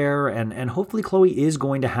the air. And hopefully Khloe is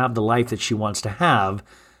going to have the life that she wants to have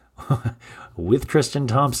with Tristan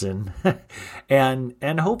Thompson.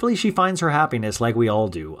 and hopefully she finds her happiness like we all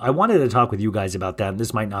do. I wanted to talk with you guys about that.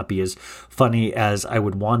 This might not be as funny as I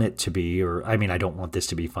would want it to be, I don't want this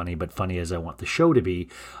to be funny, but funny as I want the show to be.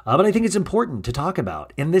 But I think it's important to talk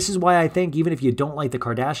about. And this is why I think even if you don't like the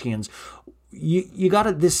Kardashians,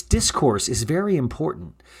 this discourse is very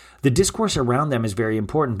important. The discourse around them is very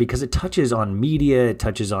important because it touches on media, it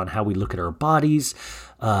touches on how we look at our bodies,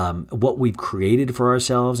 what we've created for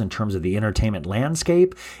ourselves in terms of the entertainment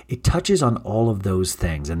landscape. It touches on all of those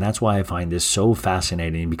things. And that's why I find this so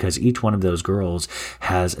fascinating, because each one of those girls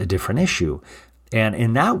has a different issue. And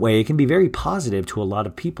in that way, it can be very positive to a lot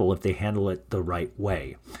of people if they handle it the right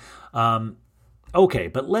way. Okay,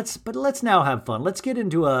 but let's now have fun. Let's get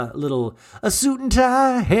into a suit and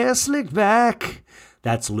tie, hair slicked back.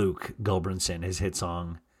 That's Luke Gulbranson, his hit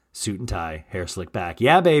song, Suit and Tie, Hair Slicked Back.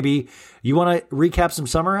 Yeah, baby. You want to recap some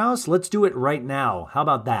Summer House? Let's do it right now. How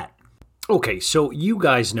about that? Okay, so you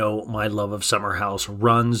guys know my love of Summer House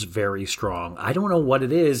runs very strong. I don't know what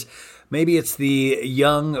it is. Maybe it's the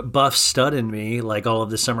young buff stud in me, like all of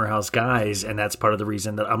the Summer House guys, and that's part of the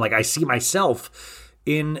reason that I'm I see myself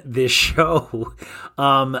in this show.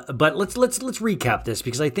 But let's recap this,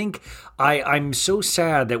 because I think I'm so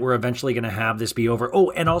sad that we're eventually going to have this be over. Oh,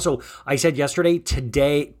 and also I said yesterday,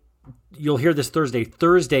 today, you'll hear this Thursday.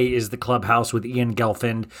 Thursday is the Clubhouse with Ian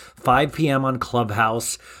Gelfand, 5 p.m. on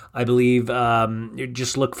Clubhouse. I believe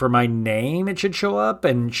just look for my name. It should show up.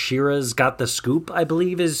 And Shira's Got the Scoop, I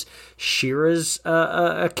believe, is Shira's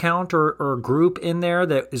account or group in there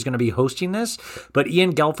that is going to be hosting this. But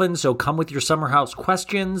Ian Gelfand, so come with your Summer House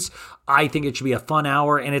questions. I think it should be a fun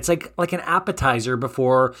hour. And it's like an appetizer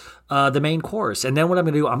before the main course. And then what I'm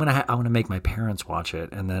going to do, I'm going to make my parents watch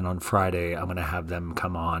it. And then on Friday, I'm going to have them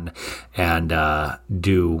come on and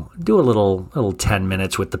do a little 10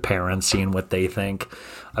 minutes with the parents, seeing what they think.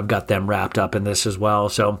 I've got them wrapped up in this as well.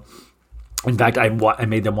 So, in fact, I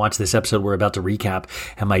made them watch this episode we're about to recap.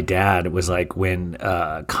 And my dad was like, when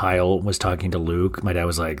Kyle was talking to Luke, my dad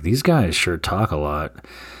was like, these guys sure talk a lot.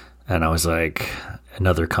 And I was like,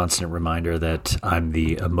 another constant reminder that I'm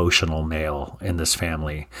the emotional male in this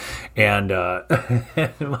family. And both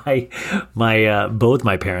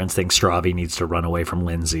my parents think Stravi needs to run away from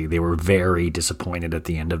Lindsay. They were very disappointed at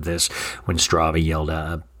the end of this when Stravi yelled,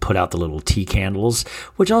 put out the little tea candles,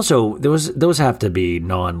 which also those have to be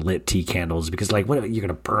non-lit tea candles, because what, you're going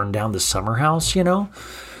to burn down the summer house,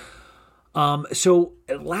 So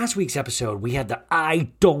last week's episode, we had the I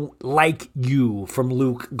Don't Like You from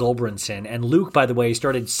Luke Gulbranson. And Luke, by the way,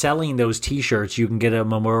 started selling those t-shirts. You can get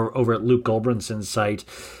them over at Luke Gulbranson's site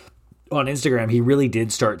on Instagram. He really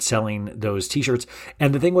did start selling those t-shirts.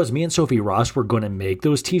 And the thing was, me and Sophie Ross were going to make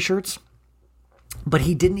those t-shirts, but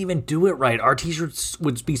he didn't even do it right. Our t-shirts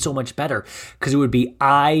would be so much better because it would be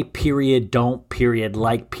I, period, don't, period,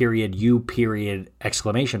 like, period, you, period,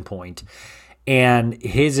 exclamation point. And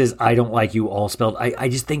his is I don't like you all spelled. I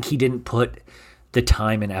just think he didn't put the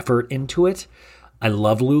time and effort into it. I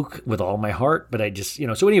love Luke with all my heart, but I just,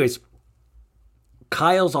 so anyways,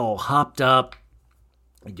 Kyle's all hopped up,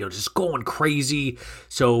 just going crazy.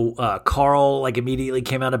 So Carl immediately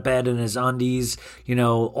came out of bed in his undies.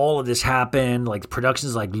 All of this happened. The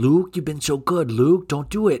production's like, Luke, you've been so good. Luke,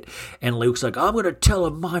 don't do it. And Luke's like, I'm gonna tell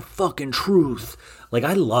him my fucking truth.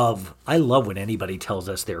 I love when anybody tells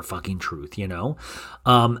us their fucking truth.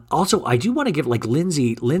 Also, I do want to give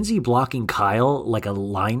Lindsay blocking Kyle like a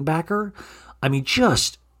linebacker. I mean,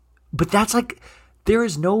 but that's there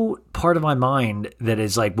is no part of my mind that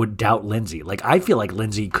is would doubt Lindsay. I feel like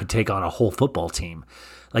Lindsay could take on a whole football team.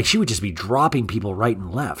 She would just be dropping people right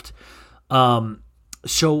and left.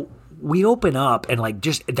 So we open up and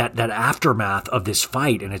just that aftermath of this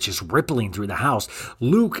fight, and it's just rippling through the house.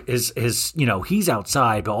 Luke is he's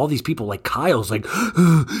outside, but all these people Kyle's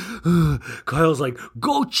Kyle's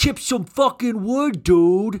go chip some fucking wood,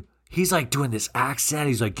 dude. He's doing this accent.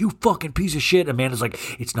 He's like, you fucking piece of shit. Amanda's like,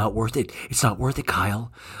 it's not worth it. It's not worth it,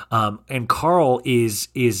 Kyle. And Carl is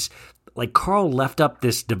Carl left up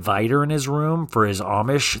this divider in his room for his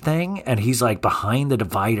Amish thing. And he's behind the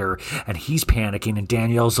divider and he's panicking. And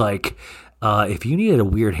Danielle's like, if you needed a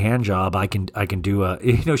weird hand job, I can do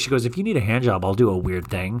she goes, if you need a hand job, I'll do a weird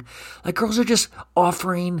thing. Girls are just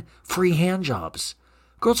offering free hand jobs.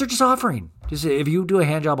 Girls are just offering. Just if you do a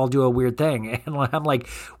hand job, I'll do a weird thing. And I'm like,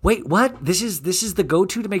 wait, what? This is the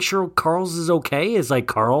go-to to make sure Carl's is okay? Is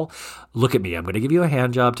Carl, look at me. I'm going to give you a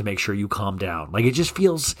hand job to make sure you calm down. It just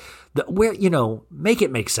feels make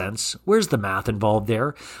it make sense. Where's the math involved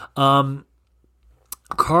there?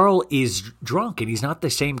 Carl is drunk and he's not the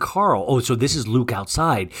same Carl. Oh, so this is Luke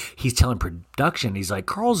outside. He's telling production. He's like,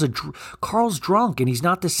 Carl's drunk and he's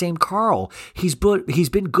not the same Carl. He's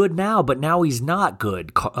been good now, but now he's not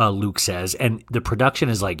good. Luke says, and the production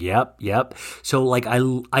is like, yep. So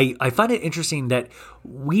I find it interesting that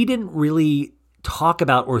we didn't really talk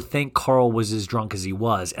about or think Carl was as drunk as he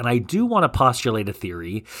was. And I do want to postulate a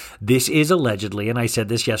theory. This is allegedly, and I said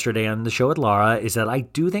this yesterday on the show with Laura, is that I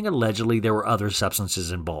do think allegedly there were other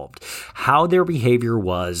substances involved. How their behavior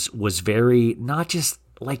was very, not just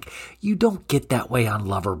you don't get that way on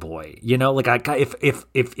Loverboy.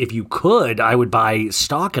 If you could, I would buy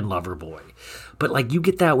stock in Loverboy. But you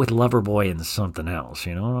get that with Loverboy and something else.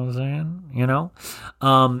 You know what I'm saying?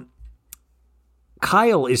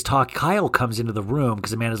 Kyle comes into the room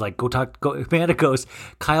because Amanda's like, Amanda goes,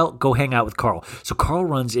 Kyle, go hang out with Carl. So Carl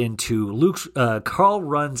runs into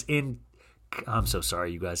I'm so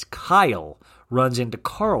sorry, you guys. Kyle runs into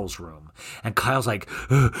Carl's room and Kyle's like,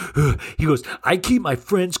 he goes, I keep my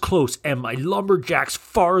friends close and my lumberjacks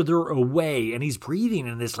farther away. And he's breathing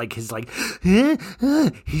in this,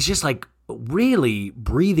 he's just really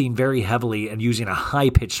breathing very heavily and using a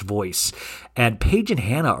high-pitched voice. And Paige and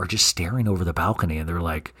Hannah are just staring over the balcony and they're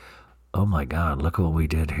like, oh my God, look what we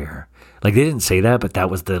did here. They didn't say that, but that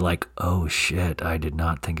was the oh shit, I did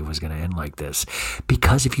not think it was going to end like this.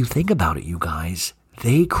 Because if you think about it, you guys,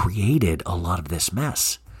 they created a lot of this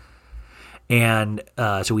mess. And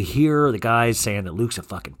so we hear the guys saying that Luke's a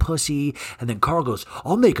fucking pussy. And then Carl goes,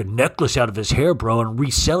 I'll make a necklace out of his hair, bro, and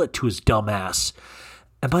resell it to his dumbass.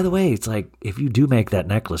 And by the way, it's if you do make that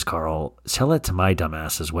necklace, Carl, sell it to my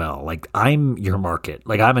dumbass as well. I'm your market.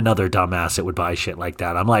 I'm another dumbass that would buy shit like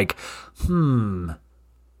that. I'm like,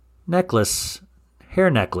 necklace,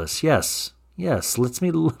 hair necklace. Yes. Let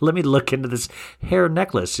me look into this hair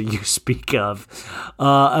necklace you speak of.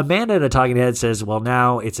 Amanda in a talking head says, well,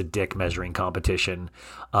 now it's a dick measuring competition.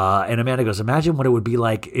 And Amanda goes, imagine what it would be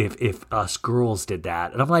like if us girls did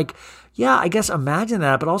that. And I'm like, yeah, I guess imagine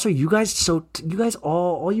that. But also you guys,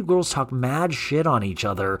 all you girls talk mad shit on each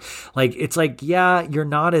other. It's yeah, you're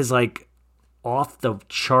not as off the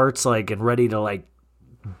charts, and ready to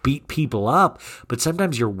beat people up, but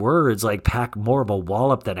sometimes your words pack more of a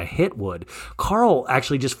wallop than a hit would. Carl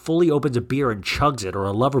actually just fully opens a beer and chugs it, or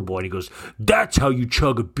a Loverboy, and he goes, that's how you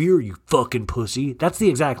chug a beer, you fucking pussy. That's the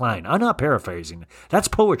exact line. I'm not paraphrasing. That's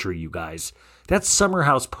poetry, you guys. That's summer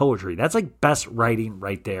house poetry. That's best writing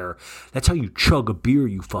right there. That's how you chug a beer,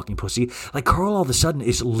 you fucking pussy. Carl all of a sudden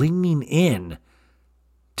is leaning in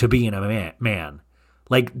to being a man.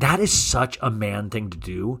 That is such a man thing to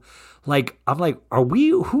do. I'm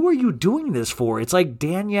who are you doing this for? It's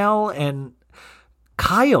Danielle and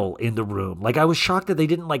Kyle in the room. I was shocked that they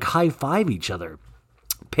didn't high five each other.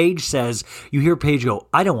 Paige says, you hear Paige go,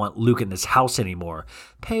 I don't want Luke in this house anymore.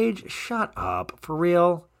 Paige, shut up. For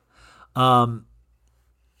real?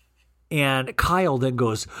 And Kyle then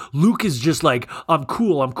goes, Luke is just like, I'm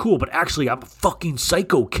cool, but actually I'm a fucking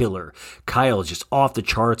psycho killer. Kyle is just off the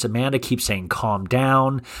charts. Amanda keeps saying calm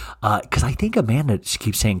down, because I think Amanda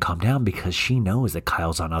keeps saying calm down because she knows that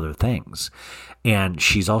Kyle's on other things. And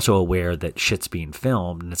she's also aware that shit's being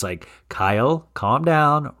filmed. And it's like, Kyle, calm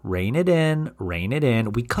down, rein it in.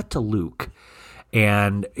 We cut to Luke.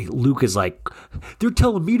 And Luke is like, they're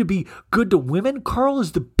telling me to be good to women? Carl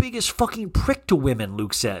is the biggest fucking prick to women,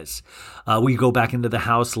 Luke says. We go back into the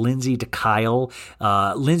house, Lindsay to Kyle.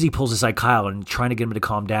 Lindsay pulls aside Kyle and trying to get him to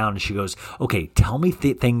calm down. And she goes, okay, tell me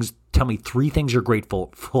 3 things you're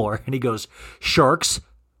grateful for. And he goes, sharks,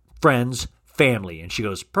 friends, family. And she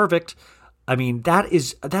goes, perfect. I mean,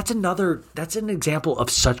 that's an example of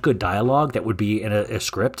such good dialogue that would be in a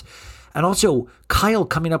script. And also, Kyle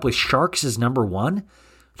coming up with sharks as number 1.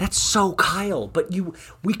 That's so Kyle. But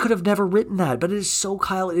we could have never written that. But it is so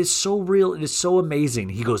Kyle. It is so real. It is so amazing.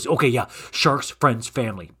 He goes, okay, yeah, sharks, friends,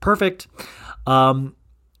 family. Perfect. And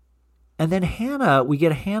then Hannah, we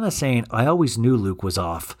get Hannah saying, I always knew Luke was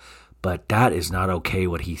off, but that is not okay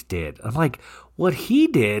what he did. I'm like, what he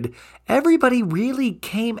did, everybody really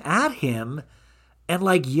came at him and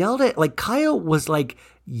like yelled at, like Kyle was like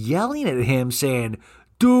yelling at him saying,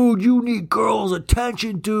 dude, you need girls'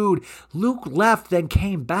 attention, dude. Luke left, then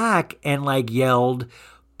came back and like yelled.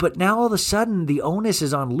 But now all of a sudden the onus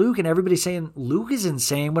is on Luke and everybody's saying Luke is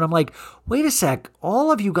insane. But I'm like, wait a sec.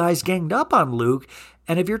 All of you guys ganged up on Luke.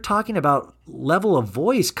 And if you're talking about level of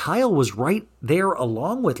voice, Kyle was right there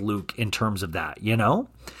along with Luke in terms of that, you know?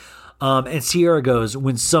 And Sierra goes,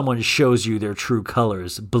 when someone shows you their true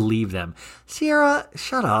colors, believe them. Sierra,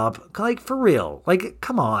 shut up. Like, for real. Like,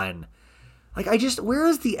 come on. Like, where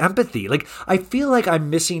is the empathy? Like, I feel like I'm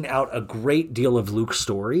missing out a great deal of Luke's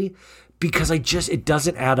story because it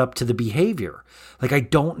doesn't add up to the behavior. Like, I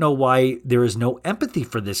don't know why there is no empathy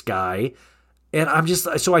for this guy. And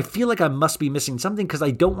so I feel like I must be missing something because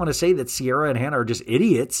I don't want to say that Sierra and Hannah are just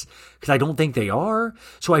idiots because I don't think they are.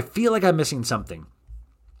 So I feel like I'm missing something.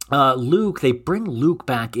 They bring Luke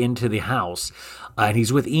back into the house, and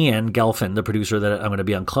he's with Ian Gelfin, the producer that I'm going to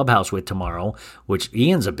be on Clubhouse with tomorrow, which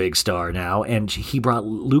Ian's a big star now, and he brought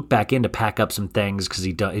Luke back in to pack up some things because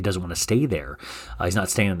he doesn't want to stay there. He's not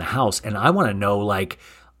staying in the house, and I want to know, like,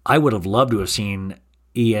 I would have loved to have seen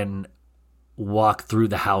Ian walk through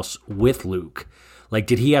the house with Luke. Like,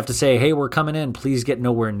 did he have to say, hey, we're coming in, please get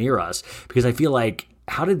nowhere near us? Because I feel like,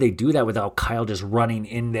 how did they do that without Kyle just running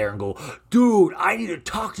in there and go, dude, I need to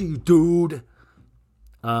talk to you, dude?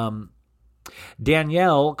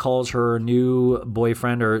 Danielle calls her new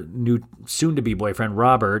boyfriend or new soon-to-be boyfriend,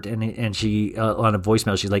 Robert, and she, on a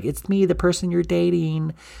voicemail, she's like, it's me, the person you're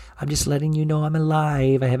dating. I'm just letting you know I'm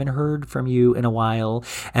alive. I haven't heard from you in a while.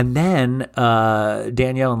 And then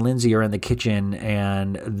Danielle and Lindsay are in the kitchen,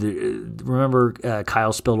 and remember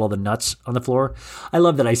Kyle spilled all the nuts on the floor? I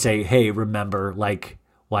love that I say, hey, remember, like,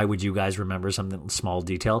 why would you guys remember something small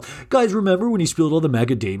detail? Guys, remember when he spilled all the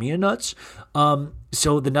macadamia nuts?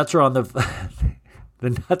 So the nuts are on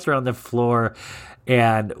the floor,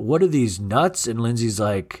 and what are these nuts? And Lindsay's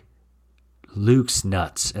like, Luke's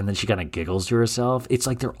nuts. And then she kind of giggles to herself. It's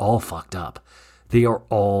like they're all fucked up. They are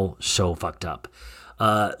all so fucked up.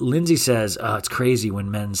 Lindsay says, it's crazy when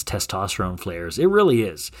men's testosterone flares. It really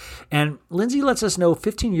is. And Lindsay lets us know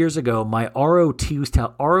 15 years ago, my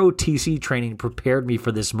ROTC training prepared me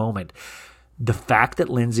for this moment. The fact that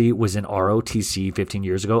Lindsay was in ROTC 15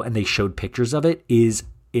 years ago and they showed pictures of it is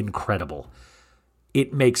incredible.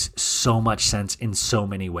 It makes so much sense in so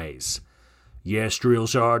many ways. Yes, Drill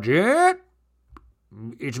Sergeant.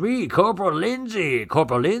 It's me, Corporal Lindsay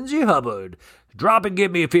Hubbard. Drop and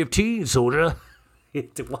give me a 15, soldier.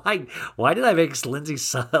 Why did I make Lindsay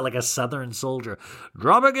like a Southern soldier?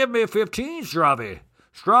 Drop and give me a 15, Stravy.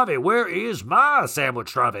 Stravy, where is my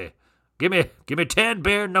sandwich, Stravy? Give me 10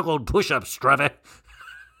 bare-knuckled push-ups, Stravy.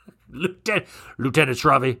 Lieutenant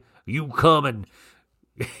Stravy, you come and...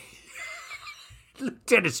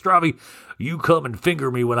 Lieutenant Stravy, you come and finger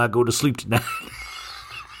me when I go to sleep tonight.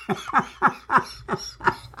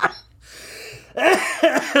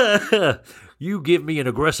 You give me an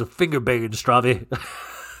aggressive finger banging, Stravy.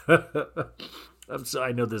 I'm sorry,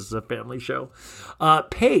 I know this is a family show.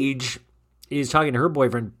 Paige is talking to her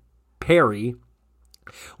boyfriend, Perry.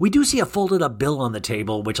 We do see a folded up bill on the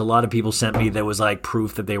table, which a lot of people sent me that was like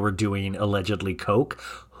proof that they were doing allegedly coke.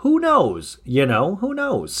 Who knows? You know, who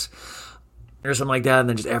knows? Or something like that, and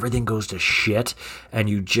then just everything goes to shit, and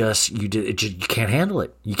you can't handle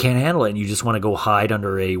it. You can't handle it, and you just want to go hide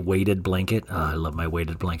under a weighted blanket. Oh, I love my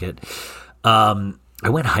weighted blanket. I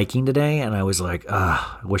went hiking today, and I was like,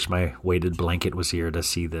 I wish my weighted blanket was here to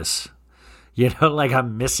see this. Like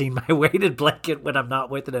I'm missing my weighted blanket when I'm not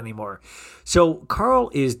with it anymore. So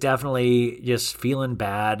Carl is definitely just feeling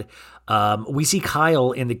bad. We see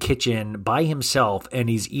Kyle in the kitchen by himself, and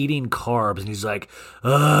he's eating carbs, and he's like,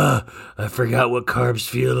 I forgot what carbs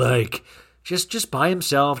feel like. Just by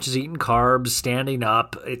himself, just eating carbs, standing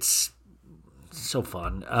up. It's so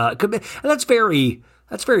fun. And that's very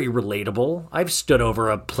relatable. I've stood over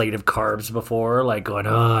a plate of carbs before, like going,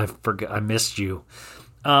 I forgot, I missed you.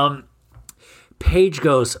 Paige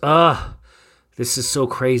goes, this is so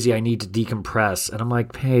crazy. I need to decompress. And I'm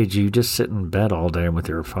like, Paige, you just sit in bed all day with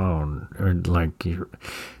your phone. Or like you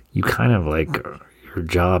kind of like your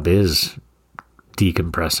job is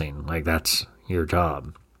decompressing. Like that's your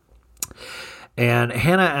job. And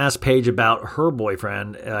Hannah asked Paige about her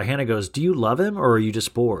boyfriend. Hannah goes, do you love him or are you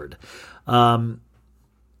just bored?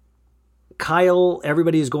 Kyle,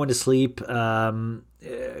 everybody is going to sleep.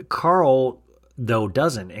 Carl, though,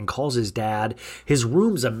 doesn't and calls his dad. His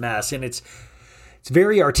room's a mess, and it's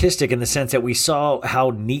very artistic in the sense that we saw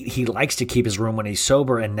how neat he likes to keep his room when he's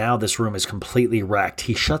sober, and now this room is completely wrecked.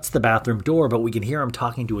 He shuts the bathroom door, but we can hear him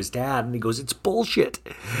talking to his dad, and he goes, it's bullshit.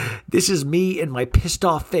 This is me in my pissed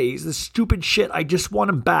off phase. This stupid shit. I just want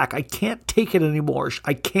him back. I can't take it anymore.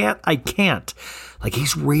 I can't. Like,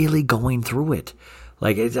 he's really going through it.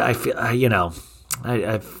 Like, I feel,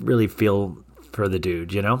 I really feel for the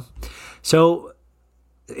dude, So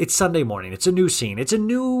it's Sunday morning. It's a new scene. It's a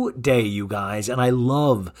new day, you guys. And I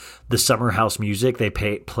love the summer house music they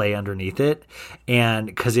play underneath it. And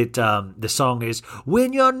because the song is,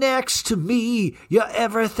 when you're next to me, you're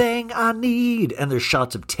everything I need. And there's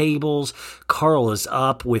shots of tables. Carl is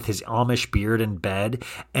up with his Amish beard in bed.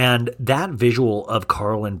 And that visual of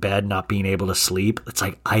Carl in bed not being able to sleep, it's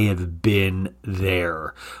like, I have been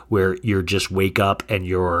there, where you're just wake up and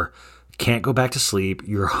can't go back to sleep,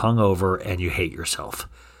 you're hungover, and you hate yourself.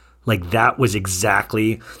 Like, that was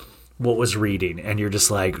exactly what was reading. And you're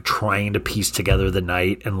just like trying to piece together the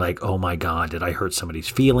night and like, oh my God, did I hurt somebody's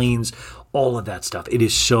feelings? All of that stuff. It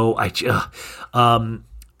is so,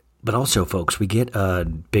 but also, folks, we get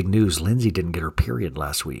big news. Lindsay didn't get her period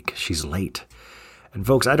last week. She's late. And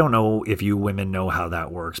folks, I don't know if you women know how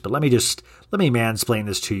that works, but let me mansplain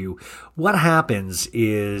this to you. What happens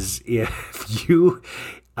is if you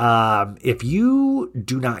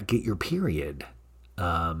do not get your period,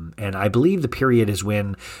 and I believe the period is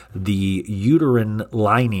when the uterine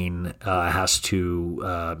lining has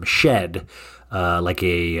to shed like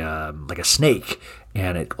a snake,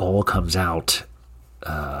 and it all comes out,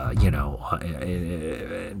 into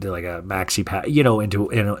like a maxi pad,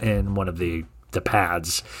 in one of the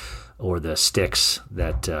pads or the sticks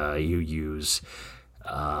that you use.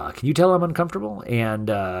 Can you tell I'm uncomfortable? And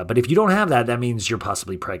but if you don't have that, that means you're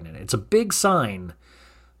possibly pregnant. It's a big sign.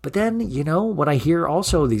 But then, what I hear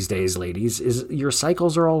also these days, ladies, is your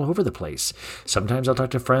cycles are all over the place. Sometimes I'll talk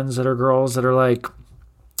to friends that are girls that are like,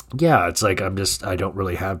 yeah, it's like I don't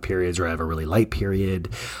really have periods, or I have a really light period.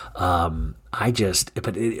 I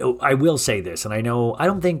will say this, and I don't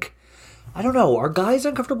know, are guys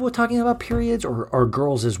uncomfortable with talking about periods, or are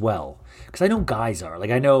girls as well? Because I know guys are. Like,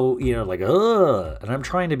 I know, and I'm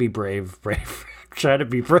trying to be brave, trying to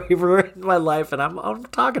be braver in my life, and I'm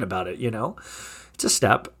talking about it, It's a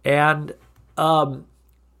step. And, but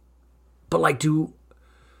like,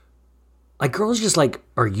 girls just like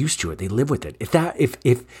are used to it. They live with it.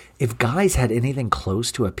 If guys had anything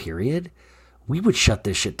close to a period, we would shut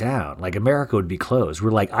this shit down. Like, America would be closed.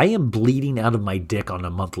 We're like, I am bleeding out of my dick on a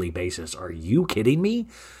monthly basis. Are you kidding me?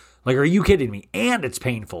 Like, are you kidding me? And it's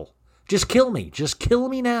painful. Just kill me. Just kill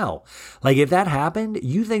me now. Like, if that happened,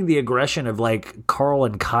 you think the aggression of like Carl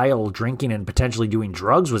and Kyle drinking and potentially doing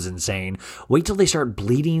drugs was insane. Wait till they start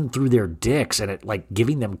bleeding through their dicks and it like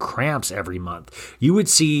giving them cramps every month. You would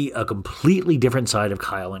see a completely different side of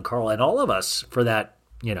Kyle and Carl and all of us for that,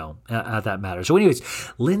 at that matter. So anyways,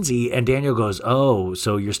 Lindsay and Daniel goes, oh,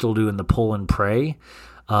 so you're still doing the pull and pray?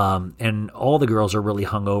 And all the girls are really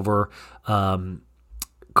hungover.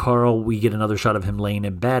 Carl, we get another shot of him laying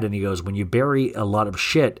in bed, and he goes, when you bury a lot of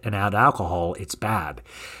shit and add alcohol, it's bad.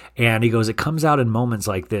 And he goes, it comes out in moments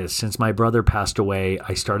like this. Since my brother passed away,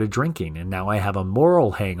 I started drinking, and now I have a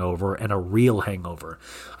moral hangover and a real hangover.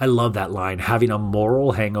 I love that line, having a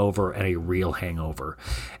moral hangover and a real hangover.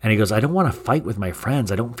 And he goes, I don't want to fight with my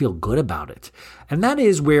friends. I don't feel good about it. And that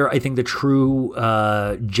is where I think the true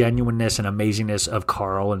genuineness and amazingness of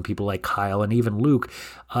Carl and people like Kyle and even Luke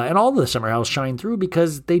and all the Summer House shine through,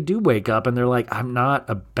 because they do wake up and they're like, I'm not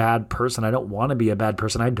a bad person. I don't want to be a bad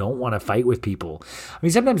person. I don't want to fight with people. I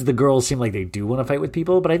mean, sometimes the girls seem like they do want to fight with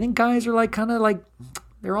people, but I think guys are like kind of like,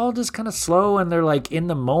 they're all just kind of slow and they're like in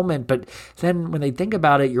the moment. But then when they think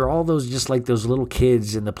about it, you're all those just like those little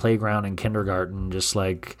kids in the playground in kindergarten, just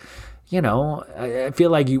like, I feel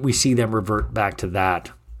like we see them revert back to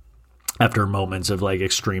that after moments of like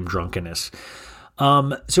extreme drunkenness.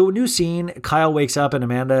 So a new scene, Kyle wakes up and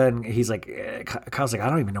Amanda, and he's like, Kyle's like,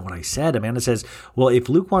 I don't even know what I said. Amanda says, well, if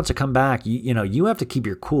Luke wants to come back, you have to keep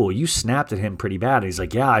your cool. You snapped at him pretty bad. And he's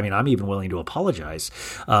like, yeah, I mean, I'm even willing to apologize.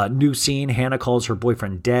 New scene, Hannah calls her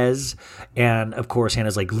boyfriend Des. And of course,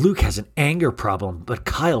 Hannah's like, Luke has an anger problem, but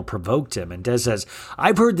Kyle provoked him. And Des says,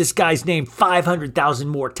 I've heard this guy's name 500,000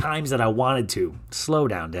 more times than I wanted to. Slow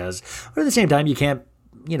down, Des. But at the same time, you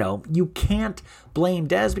can't blame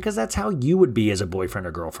Des because that's how you would be as a boyfriend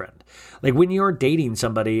or girlfriend. Like when you're dating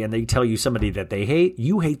somebody and they tell you somebody that they hate,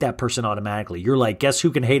 you hate that person automatically. You're like, guess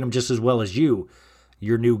who can hate him just as well as you?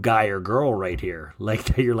 Your new guy or girl right here.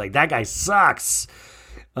 Like you're like, that guy sucks.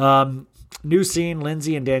 New scene,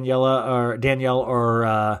 Lindsay and Danielle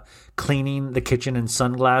are cleaning the kitchen in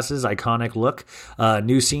sunglasses. Iconic look.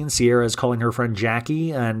 New scene, Sierra is calling her friend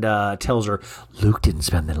Jackie and tells her, Luke didn't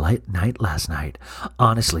spend the night last night.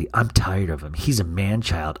 Honestly, I'm tired of him. He's a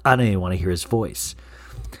man-child. I don't even want to hear his voice.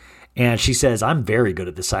 And she says, I'm very good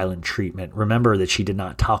at the silent treatment. Remember that she did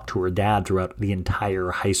not talk to her dad throughout the entire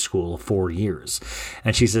high school 4 years.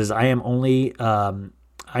 And she says, I am only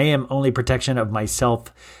protective of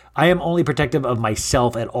myself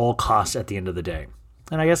at all costs at the end of the day.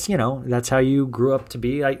 And I guess, that's how you grew up to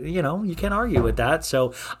be. You can't argue with that.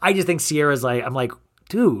 So I just think Sierra's like, I'm like,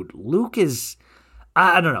 dude, Luke is,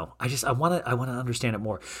 I don't know. I want to understand it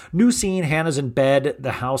more. New scene, Hannah's in bed.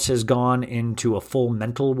 The house has gone into a full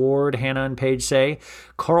mental ward, Hannah and Paige say.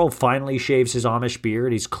 Carl finally shaves his Amish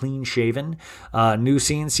beard. He's clean shaven. New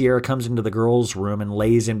scene, Sierra comes into the girls' room and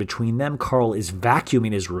lays in between them. Carl is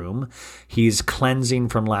vacuuming his room. He's cleansing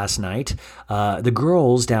from last night. The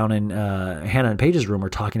girls down in Hannah and Paige's room are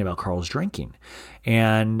talking about Carl's drinking.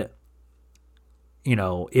 And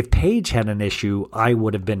if Paige had an issue, I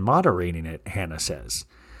would have been moderating it, Hannah says.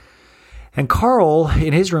 And Carl,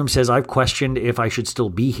 in his room, says, I've questioned if I should still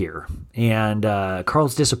be here. And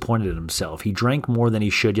Carl's disappointed in himself. He drank more than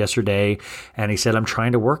he should yesterday, and he said, I'm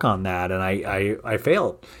trying to work on that, and I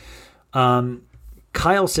failed.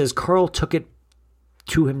 Kyle says Carl took it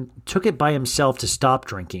by himself to stop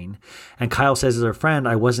drinking. And Kyle says, as a friend,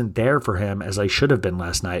 I wasn't there for him as I should have been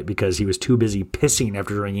last night because he was too busy pissing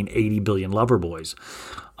after drinking 80 billion Loverboys.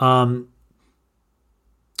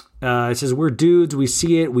 It says, we're dudes. We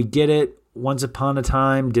see it. We get it. Once upon a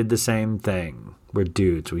time did the same thing. We're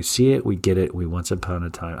dudes. We see it. We get it. We once upon a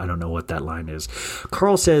time. I don't know what that line is.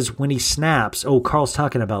 Carl says when he snaps. Oh, Carl's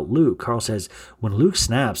talking about Luke. Carl says when Luke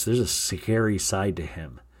snaps, there's a scary side to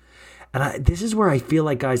him. And this is where I feel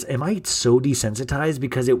like, guys, am I so desensitized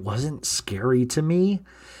because it wasn't scary to me?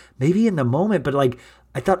 Maybe in the moment, but like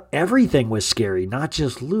I thought everything was scary, not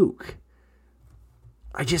just Luke.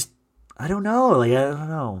 I don't know. Like, I don't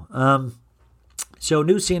know. So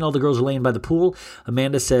new scene, all the girls are laying by the pool.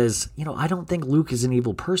 Amanda says, I don't think Luke is an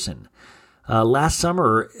evil person. Last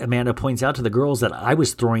summer, Amanda points out to the girls that I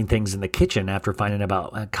was throwing things in the kitchen after finding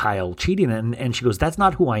about Kyle cheating. And she goes, that's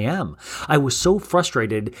not who I am. I was so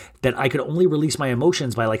frustrated that I could only release my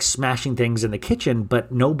emotions by like smashing things in the kitchen,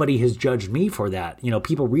 but nobody has judged me for that.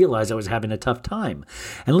 People realized I was having a tough time.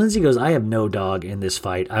 And Lindsay goes, I have no dog in this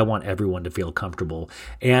fight. I want everyone to feel comfortable.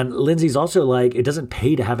 And Lindsay's also like, it doesn't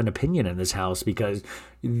pay to have an opinion in this house because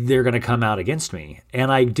they're going to come out against me.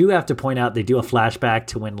 And I do have to point out, they do a flashback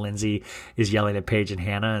to when Lindsay is yelling at Paige and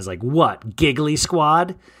Hannah is like, what, giggly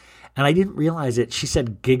squad? And I didn't realize it. She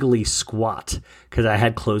said giggly squat because I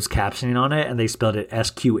had closed captioning on it and they spelled it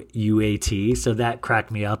SQUAT. So that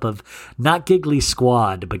cracked me up of not giggly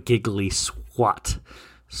squad, but giggly squat.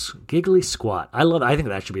 Giggly squat. I think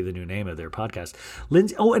that should be the new name of their podcast.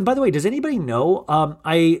 Lindsay. Oh, and by the way, does anybody know?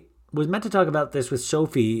 I was meant to talk about this with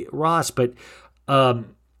Sophie Ross, but I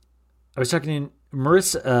was talking to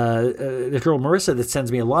Marissa, the girl Marissa that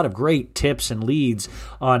sends me a lot of great tips and leads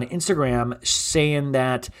on Instagram saying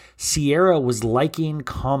that Sierra was liking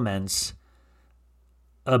comments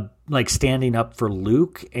like standing up for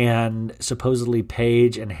Luke, and supposedly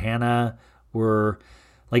Paige and Hannah were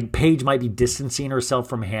like, Paige might be distancing herself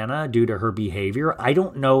from Hannah due to her behavior. I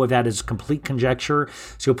don't know if that is complete conjecture.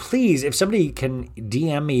 So please, if somebody can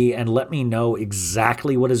DM me and let me know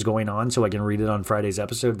exactly what is going on so I can read it on Friday's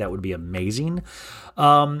episode, that would be amazing.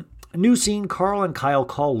 New scene, Carl and Kyle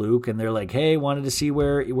call Luke and they're like, hey, wanted to see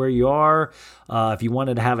where you are. If you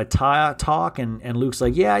wanted to have a talk. And Luke's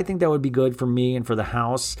like, yeah, I think that would be good for me and for the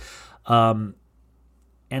house.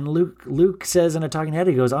 And Luke says in a talking head,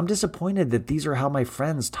 he goes, I'm disappointed that these are how my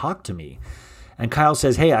friends talk to me. And Kyle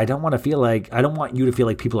says, hey, I don't want you to feel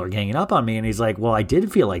like people are ganging up on me. And he's like, well, I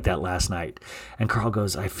did feel like that last night. And Carl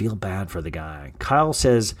goes, I feel bad for the guy. Kyle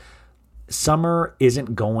says, summer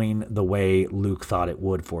isn't going the way Luke thought it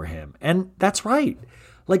would for him. And that's right.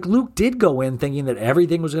 Like, Luke did go in thinking that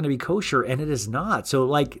everything was going to be kosher, and it is not. So,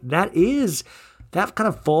 like, that kind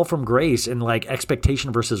of fall from grace and, like,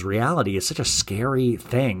 expectation versus reality is such a scary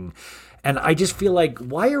thing. And I just feel like,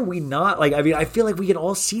 why are we not, like, I mean, I feel like we can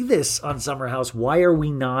all see this on Summer House. Why are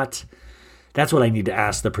we not? That's what I need to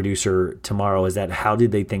ask the producer tomorrow, is that how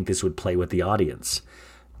did they think this would play with the audience?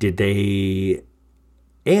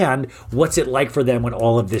 And what's it like for them when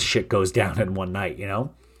all of this shit goes down in one night, you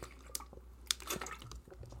know?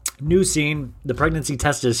 New scene. The pregnancy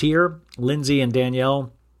test is here. Lindsay and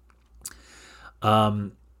Danielle.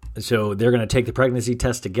 So they're going to take the pregnancy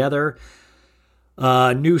test together.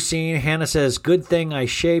 New scene. Hannah says, good thing I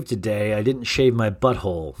shaved today. I didn't shave my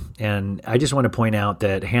butthole. And I just want to point out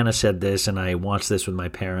that Hannah said this, and I watched this with my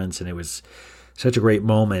parents, and it was such a great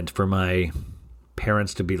moment for my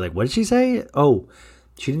parents to be like, what did she say? Oh,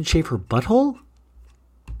 she didn't shave her butthole?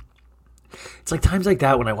 It's like times like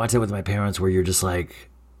that when I watch it with my parents where you're just like,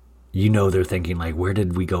 you know, they're thinking like, where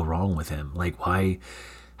did we go wrong with him? Like, why,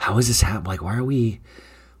 how is this happening? Like, why are we,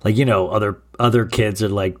 like, you know, other kids are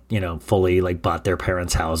like, you know, fully like bought their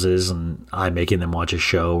parents' houses, and I'm making them watch a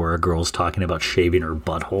show where a girl's talking about shaving her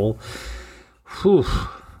butthole. Whew,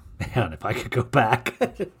 man, if I could go back.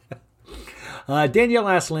 Danielle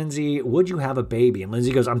asks Lindsay, would you have a baby? And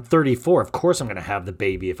Lindsay goes, I'm 34. Of course I'm going to have the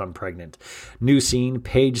baby if I'm pregnant. New scene.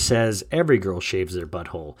 Paige says, every girl shaves their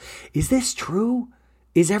butthole. Is this true?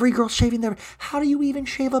 Is every girl shaving their... How do you even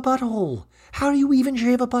shave a butthole? How do you even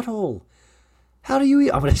shave a butthole? How do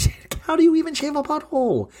you... I'm going to say it. How do you even shave a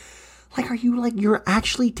butthole? Like, are you like... You're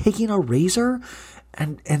actually taking a razor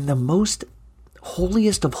and the most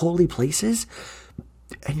holiest of holy places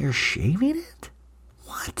and you're shaving it?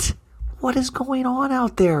 What? What is going on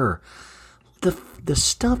out there? The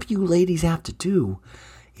stuff you ladies have to do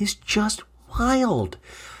is just wild.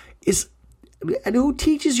 And who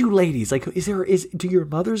teaches you ladies? Like, do your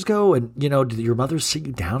mothers go and, you know, do your mothers sit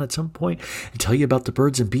you down at some point and tell you about the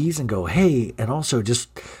birds and bees and go, hey, and also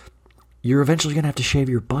just, you're eventually going to have to shave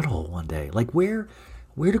your butthole one day. Like, where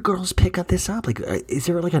do girls pick up this up? Like, is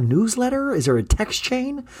there like a newsletter? Is there a text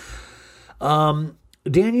chain?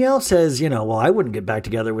 Danielle says, you know, well, I wouldn't get back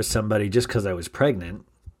together with somebody just because I was pregnant.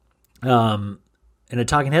 In a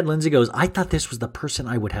talking head, Lindsay goes, I thought this was the person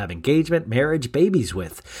I would have engagement, marriage, babies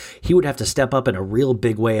with. He would have to step up in a real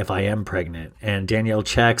big way if I am pregnant. And Danielle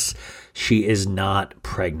checks. She is not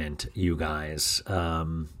pregnant, you guys.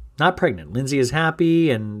 Not pregnant. Lindsay is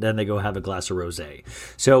happy, and then they go have a glass of rosé.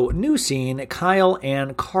 So, new scene, Kyle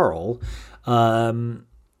and Carl.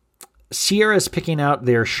 Sierra's picking out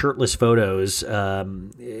their shirtless photos.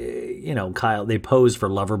 You know, Kyle, they posed for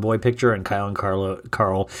Loverboy picture, and Kyle and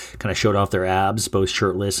Carl kind of showed off their abs, both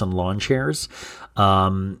shirtless on lawn chairs.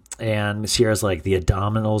 And Sierra's like, the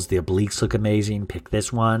abdominals, the obliques look amazing. Pick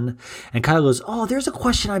this one. And Kyle goes, oh, there's a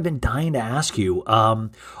question I've been dying to ask you.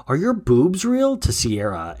 Are your boobs real? To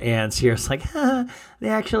Sierra. And Sierra's like, they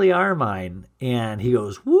actually are mine. And he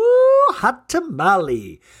goes, woo, hot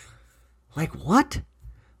tamale. Like, what?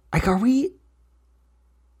 Like, are we...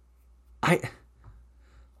 I'm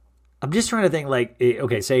just trying to think, like,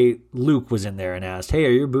 okay, say Luke was in there and asked, hey,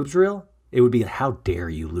 are your boobs real? It would be, how dare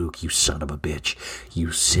you, Luke, you son of a bitch.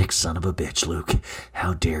 You sick son of a bitch, Luke.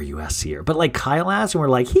 How dare you ask Sierra? But, like, Kyle asked, and we're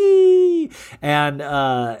like, hee! And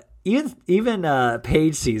even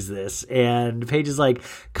Paige sees this, and Paige is like,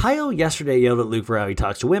 Kyle yesterday yelled at Luke for how he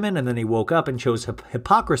talks to women, and then he woke up and chose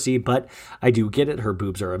hypocrisy, but I do get it. Her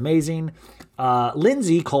boobs are amazing.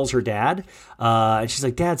 Lindsay calls her dad, and she's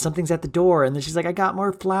like, Dad, something's at the door. And then she's like, I got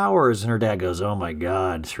more flowers. And her dad goes, oh my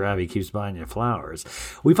God, Ravi keeps buying you flowers.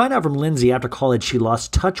 We find out from Lindsay after college, she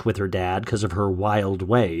lost touch with her dad because of her wild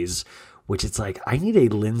ways, which it's like, I need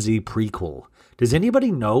a Lindsay prequel. Does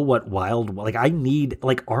anybody know what wild, like I need,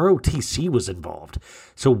 like ROTC was involved.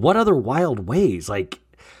 So what other wild ways? Like,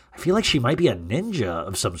 I feel like she might be a ninja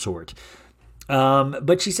of some sort.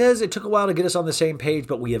 But she says it took a while to get us on the same page,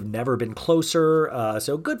 but we have never been closer.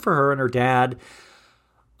 So good for her and her dad.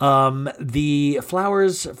 The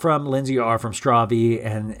flowers from Lindsay are from Stravi,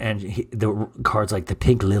 and the card's like, the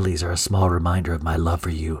pink lilies are a small reminder of my love for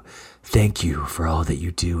you. Thank you for all that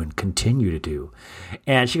you do and continue to do.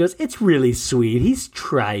 And she goes, it's really sweet. He's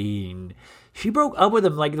trying. She broke up with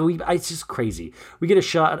him. Like, it's just crazy. We get a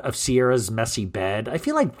shot of Sierra's messy bed. I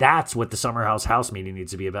feel like that's what the Summer House meeting needs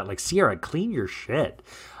to be about. Like, Sierra, clean your shit.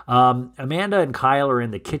 Amanda and Kyle are in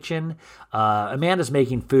the kitchen. Amanda's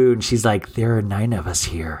making food, and she's like, there are 9 of us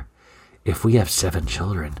here. if we have 7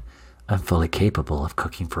 children, I'm fully capable of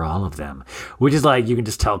cooking for all of them. Which is like, you can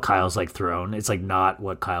just tell Kyle's like thrown. It's like not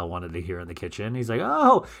what Kyle wanted to hear in the kitchen. He's like,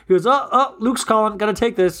 he goes, Luke's calling. Gotta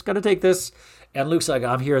take this. And Luke's like,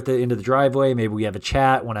 I'm here at the end of the driveway. Maybe we have a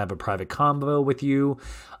chat. Want to have a private convo with you.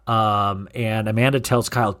 And Amanda tells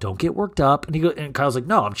Kyle, don't get worked up. And Kyle's like,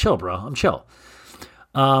 no, I'm chill, bro. I'm chill.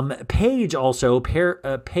 Paige also,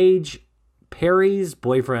 Perry's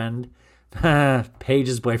boyfriend,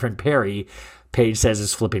 Paige's boyfriend, Perry, Paige says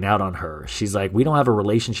is flipping out on her. She's like, we don't have a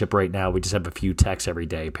relationship right now. We just have a few texts every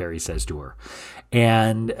day, Perry says to her.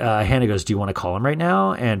 And Hannah goes, do you want to call him right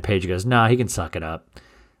now? And Paige goes, nah, he can suck it up.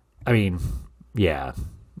 I mean, yeah,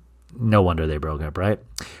 no wonder they broke up, right?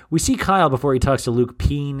 We see Kyle before he talks to Luke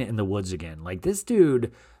peeing in the woods again. Like, this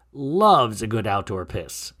dude loves a good outdoor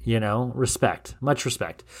piss, respect, much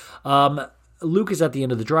respect. Luke is at the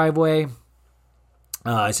end of the driveway.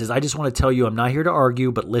 He says, I just want to tell you I'm not here to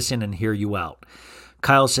argue, but listen and hear you out.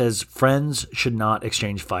 Kyle says, friends should not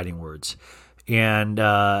exchange fighting words. And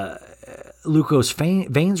Luke goes,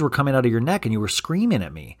 veins were coming out of your neck and you were screaming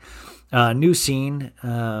at me. New scene.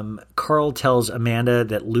 Carl tells Amanda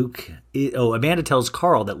that Amanda tells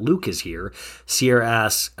Carl that Luke is here. Sierra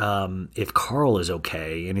asks if Carl is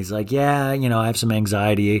okay. And he's like, yeah, I have some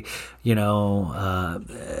anxiety, about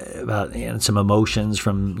some emotions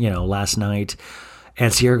from, last night.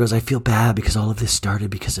 And Sierra goes, I feel bad because all of this started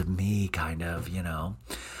because of me, kind of,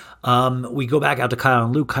 We go back out to Kyle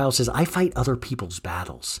and Luke. Kyle says, I fight other people's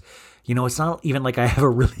battles. It's not even like I have a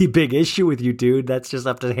really big issue with you, dude. That's just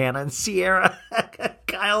up to Hannah and Sierra.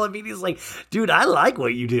 Kyle immediately is like, dude, I like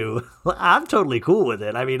what you do. I'm totally cool with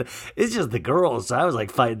it. I mean, it's just the girls. So I was like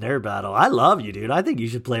fighting their battle. I love you, dude. I think you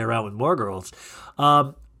should play around with more girls.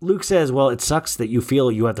 Luke says, well, it sucks that you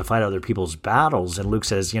feel you have to fight other people's battles. And Luke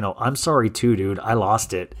says, I'm sorry too, dude. I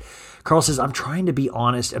lost it. Carl says, I'm trying to be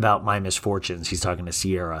honest about my misfortunes. He's talking to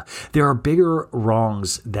Sierra. There are bigger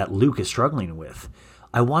wrongs that Luke is struggling with.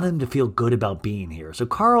 I want him to feel good about being here. So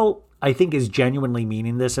Carl, I think, is genuinely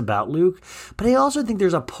meaning this about Luke. But I also think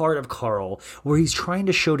there's a part of Carl where he's trying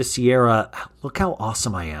to show to Sierra, look how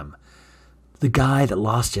awesome I am. The guy that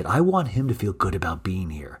lost it, I want him to feel good about being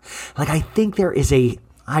here. Like, I think there is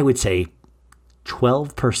I would say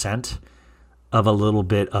 12% of a little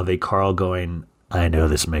bit of a Carl going, I know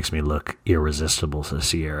this makes me look irresistible to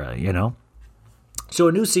Sierra, So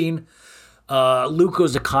a new scene, Luke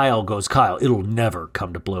goes to Kyle, Kyle, it'll never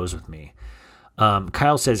come to blows with me.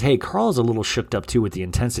 Kyle says, hey, Carl's a little shooked up too with the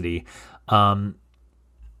intensity.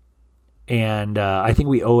 And I think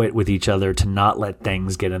we owe it with each other to not let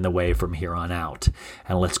things get in the way from here on out.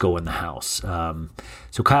 And let's go in the house.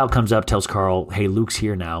 So Kyle comes up, tells Carl, hey, Luke's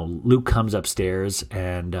here now. Luke comes upstairs,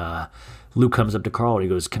 and Luke comes up to Carl. And he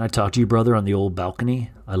goes, can I talk to you, brother, on the old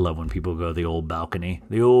balcony? I love when people go the old balcony.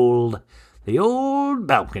 The old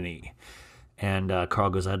balcony. And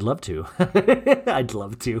Carl goes, I'd love to. I'd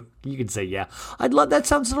love to. You can say, yeah. That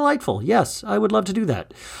sounds delightful. Yes, I would love to do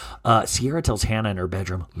that. Sierra tells Hannah in her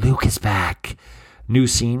bedroom, Luke is back. New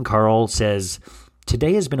scene, Carl says,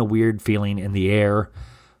 today has been a weird feeling in the air.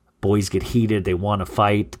 Boys get heated. They want to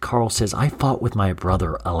fight. Carl says, I fought with my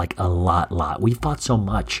brother a lot. We fought so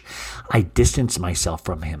much. I distanced myself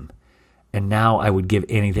from him. And now I would give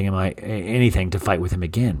anything to fight with him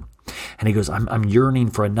again. And he goes, I'm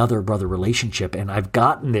yearning for another brother relationship, and I've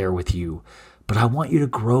gotten there with you. But I want you to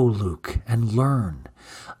grow, Luke, and learn.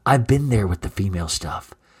 I've been there with the female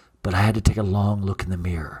stuff, but I had to take a long look in the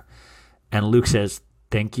mirror. And Luke says,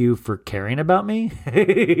 thank you for caring about me.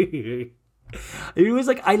 It was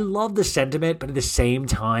like, I love the sentiment, but at the same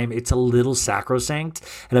time, it's a little sacrosanct.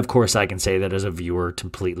 And of course, I can say that as a viewer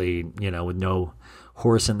completely, with no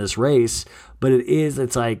horse in this race. But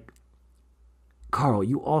it's like, Carl,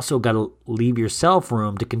 you also got to leave yourself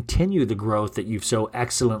room to continue the growth that you've so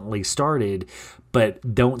excellently started,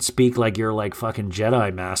 but don't speak like you're like fucking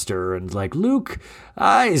Jedi Master and like, Luke,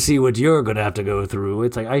 I see what you're going to have to go through.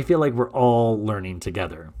 It's like, I feel like we're all learning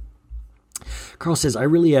together. Carl says, Carl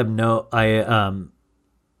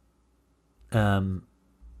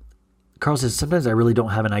says, sometimes I really don't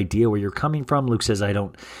have an idea where you're coming from. Luke says, I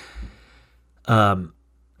don't want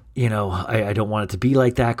it to be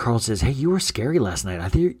like that. Carl says, hey, you were scary last night. I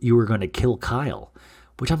thought you were going to kill Kyle,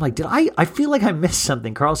 which I'm like, I feel like I missed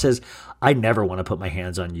something. Carl says, I never want to put my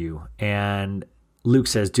hands on you. And Luke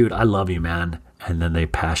says, dude, I love you, man. And then they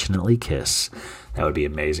passionately kiss. That would be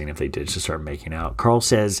amazing if they did just start making out. Carl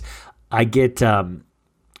says, I get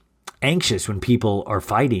anxious when people are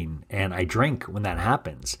fighting, and I drink when that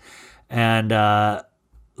happens. And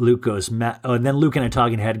Luke goes, and then Luke in a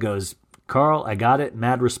talking head goes, Carl, I got it.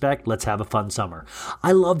 Mad respect. Let's have a fun summer.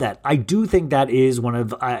 I love that. I do think that is one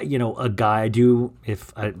of, a guy I do,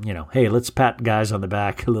 hey, let's pat guys on the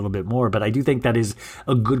back a little bit more. But I do think that is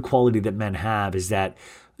a good quality that men have, is that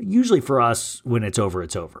usually for us, when it's over,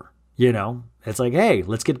 it's over. It's like, hey,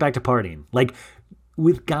 let's get back to partying. Like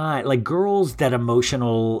with girls, that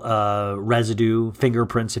emotional residue,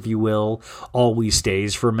 fingerprints, if you will, always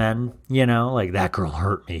stays for men. Like that girl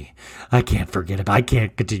hurt me. I can't forget it. I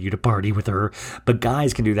can't continue to party with her. But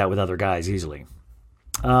guys can do that with other guys easily.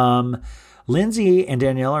 Lindsay and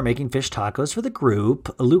Danielle are making fish tacos for the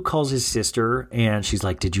group. Luke calls his sister and she's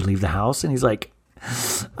like, did you leave the house? And he's like,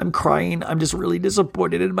 I'm crying. I'm just really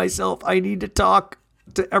disappointed in myself. I need to talk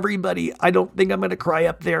to everybody. I don't think I'm going to cry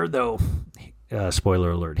up there though.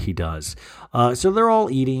 Spoiler alert, he does. So they're all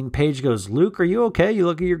eating. Paige goes, Luke, are you okay? You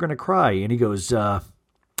look like you're going to cry. And he goes, I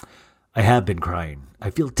have been crying.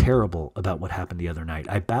 I feel terrible about what happened the other night.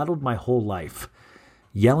 I battled my whole life.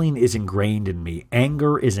 Yelling is ingrained in me.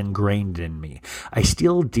 Anger is ingrained in me. I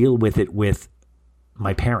still deal with it with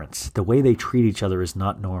my parents. The way they treat each other is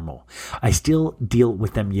not normal. I still deal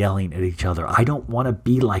with them yelling at each other. I don't want to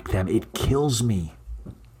be like them. It kills me.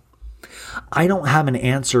 I don't have an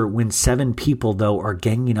answer when 7 people, though, are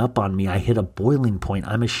ganging up on me. I hit a boiling point.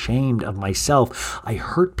 I'm ashamed of myself. I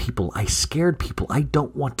hurt people. I scared people. I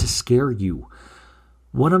don't want to scare you.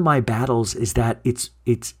 One of my battles is that it's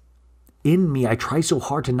in me. I try so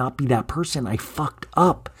hard to not be that person. I fucked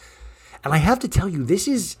up. And I have to tell you, this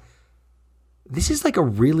is like a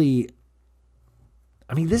really,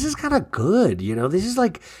 this is kind of good. This is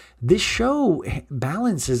like, this show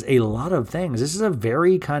balances a lot of things. This is a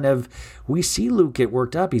very kind of, we see Luke get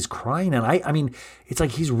worked up. He's crying. And it's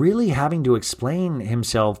like he's really having to explain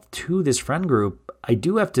himself to this friend group. I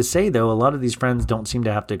do have to say, though, a lot of these friends don't seem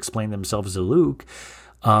to have to explain themselves to Luke.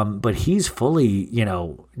 But he's fully,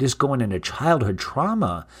 just going into childhood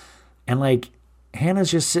trauma. And like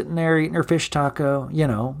Hannah's just sitting there eating her fish taco,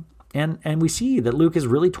 And we see that Luke is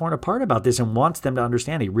really torn apart about this and wants them to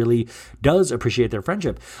understand. He really does appreciate their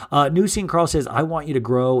friendship. New scene, Carl says, I want you to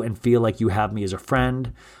grow and feel like you have me as a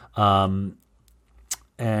friend. And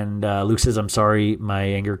Luke says, I'm sorry my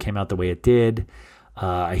anger came out the way it did.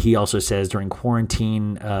 He also says during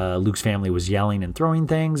quarantine, Luke's family was yelling and throwing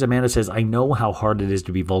things. Amanda says, I know how hard it is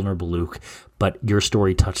to be vulnerable, Luke, but your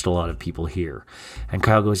story touched a lot of people here. And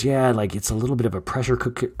Kyle goes, yeah, like it's a little bit of a pressure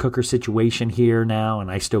cooker situation here now.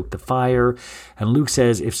 And I stoked the fire. And Luke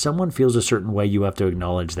says, if someone feels a certain way, you have to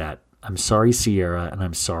acknowledge that. I'm sorry, Sierra, and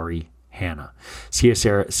I'm sorry, Hannah.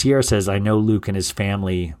 Sierra says, I know Luke and his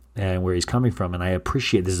family and where he's coming from, and I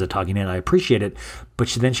appreciate, this is a talking in, I appreciate it, but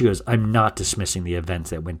then she goes, I'm not dismissing the events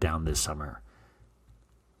that went down this summer.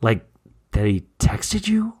 Like, that he texted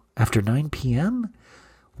you after 9 p.m.?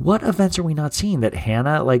 What events are we not seeing? That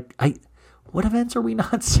Hannah, what events are we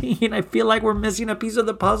not seeing? I feel like we're missing a piece of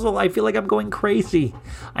the puzzle. I feel like I'm going crazy.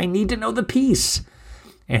 I need to know the piece.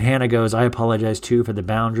 And Hannah goes, I apologize too for the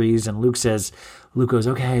boundaries. And Luke goes,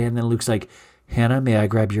 okay. And then Luke's like, Hannah, may I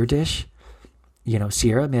grab your dish?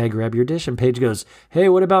 Sierra, may I grab your dish? And Paige goes, hey,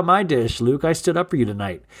 what about my dish? Luke, I stood up for you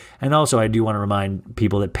tonight. And also, I do want to remind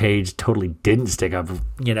people that Paige totally didn't stick up.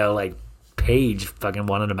 Paige fucking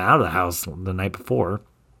wanted him out of the house the night before.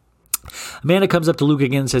 Amanda comes up to Luke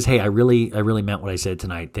again and says, hey, I really meant what I said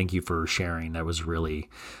tonight. Thank you for sharing. That was really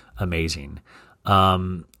amazing.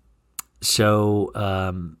 So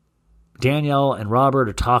Danielle and Robert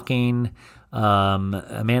are talking.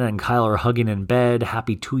 Amanda and Kyle are hugging in bed.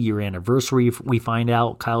 Happy 2-year anniversary, we find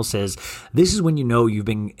out. Kyle says, this is when you know you've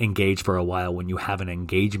been engaged for a while, when you have an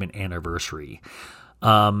engagement anniversary.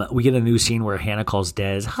 We get a new scene where Hannah calls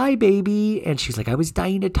Des, hi, baby. And she's like, I was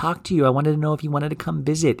dying to talk to you. I wanted to know if you wanted to come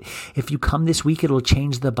visit. If you come this week, it'll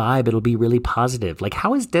change the vibe. It'll be really positive. Like,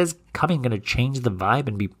 how is Des coming going to change the vibe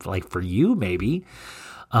and be like for you, maybe?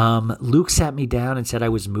 Luke sat me down and said I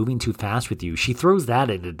was moving too fast with you. She throws that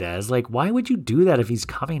into Des. Like, why would you do that if he's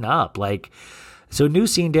coming up? Like, so new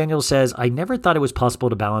scene, Daniel says, I never thought it was possible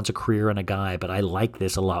to balance a career and a guy, but I like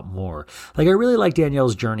this a lot more. Like, I really like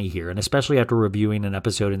Danielle's journey here, and especially after reviewing an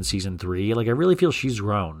episode in season 3, like, I really feel she's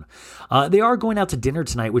grown. They are going out to dinner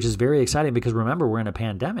tonight, which is very exciting because remember, we're in a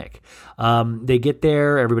pandemic. They get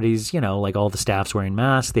there, everybody's, like all the staff's wearing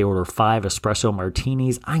masks. They order 5 espresso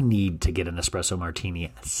martinis. I need to get an espresso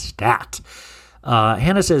martini stat.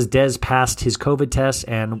 Hannah says Des passed his COVID test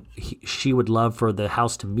and she would love for the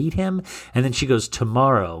house to meet him. And then she goes,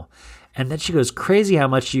 tomorrow. And then she goes, crazy how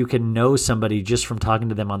much you can know somebody just from talking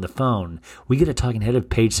to them on the phone. We get a talking head of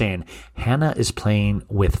Paige saying, Hannah is playing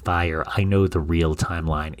with fire. I know the real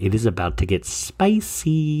timeline. It is about to get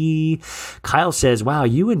spicy. Kyle says, wow,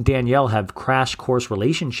 you and Danielle have crash course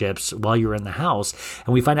relationships while you're in the house.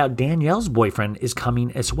 And we find out Danielle's boyfriend is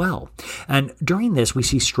coming as well. And during this, we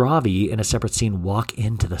see Stravy in a separate scene walk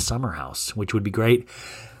into the summer house, which would be great.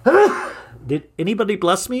 Did anybody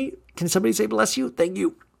bless me? Can somebody say bless you? Thank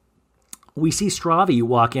you. We see Stravy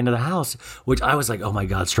walk into the house, which I was like, oh my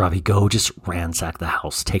God, Stravy, go just ransack the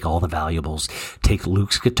house. Take all the valuables. Take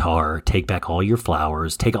Luke's guitar. Take back all your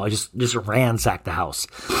flowers. Just ransack the house.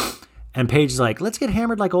 And Paige is like, let's get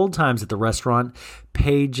hammered like old times at the restaurant.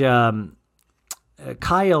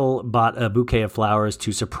 Kyle bought a bouquet of flowers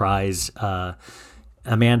to surprise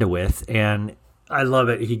Amanda with, and I love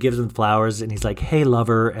it. He gives them flowers and he's like, hey,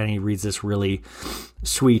 lover. And he reads this really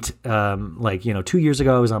sweet, 2 years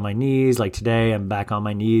ago I was on my knees. Like today I'm back on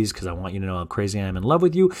my knees because I want you to know how crazy I am in love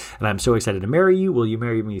with you. And I'm so excited to marry you. Will you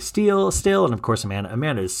marry me still? And of course,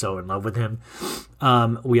 Amanda is so in love with him.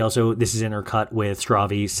 This is intercut with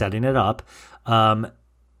Stravy setting it up.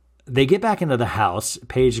 They get back into the house.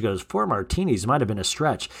 Paige goes, 4 martinis might have been a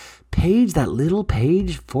stretch. Paige, that little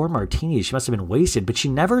Paige, 4 martinis. She must have been wasted, but she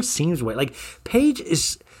never seems like Paige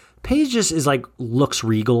just is like looks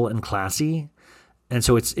regal and classy. And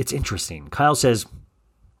so it's interesting. Kyle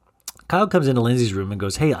comes into Lindsay's room and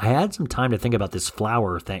goes, hey, I had some time to think about this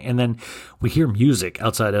flower thing. And then we hear music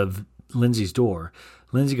outside of Lindsay's door.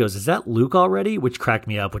 Lindsay goes, is that Luke already? Which cracked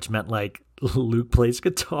me up, which meant like Luke plays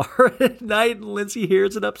guitar at night and Lindsay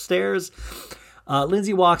hears it upstairs.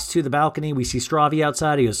 Lindsay walks to the balcony. We see Stravy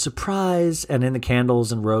outside. He goes, surprise. And in the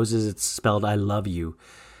candles and roses, it's spelled, I love you.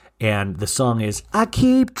 And the song is, I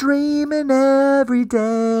keep dreaming every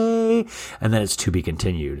day. And then it's to be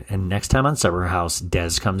continued. And next time on Summer House,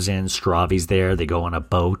 Des comes in. Stravy's there. They go on a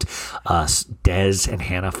boat. Des and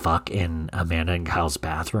Hannah fuck in Amanda and Kyle's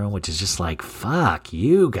bathroom, which is just like, fuck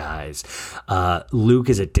you guys. Luke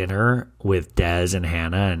is at dinner with Des and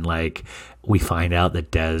Hannah. And like, we find out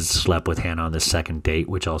that Des slept with Hannah on the second date,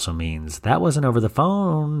 which also means that wasn't over the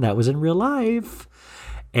phone. That was in real life.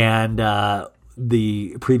 And,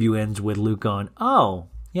 the preview ends with Luke going, oh,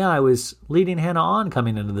 yeah, I was leading Hannah on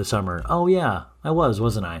coming into the summer. Oh, yeah, I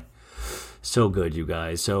wasn't I? So good, you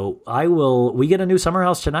guys. So we get a new Summer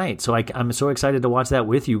House tonight. So I'm so excited to watch that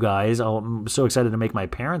with you guys. I'm so excited to make my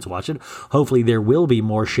parents watch it. Hopefully there will be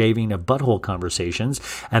more shaving of butthole conversations.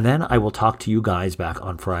 And then I will talk to you guys back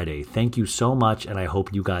on Friday. Thank you so much. And I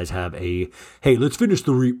hope you guys have let's finish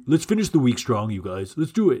the week strong, you guys.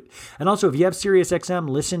 Let's do it. And also, if you have SiriusXM,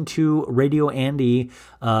 listen to Radio Andy.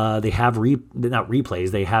 They have not replays.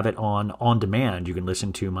 They have it on demand. You can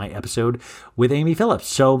listen to my episode with Amy Phillips.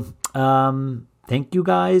 So, thank you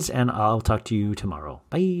guys, and I'll talk to you tomorrow.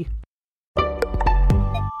 Bye.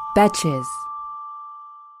 Betches.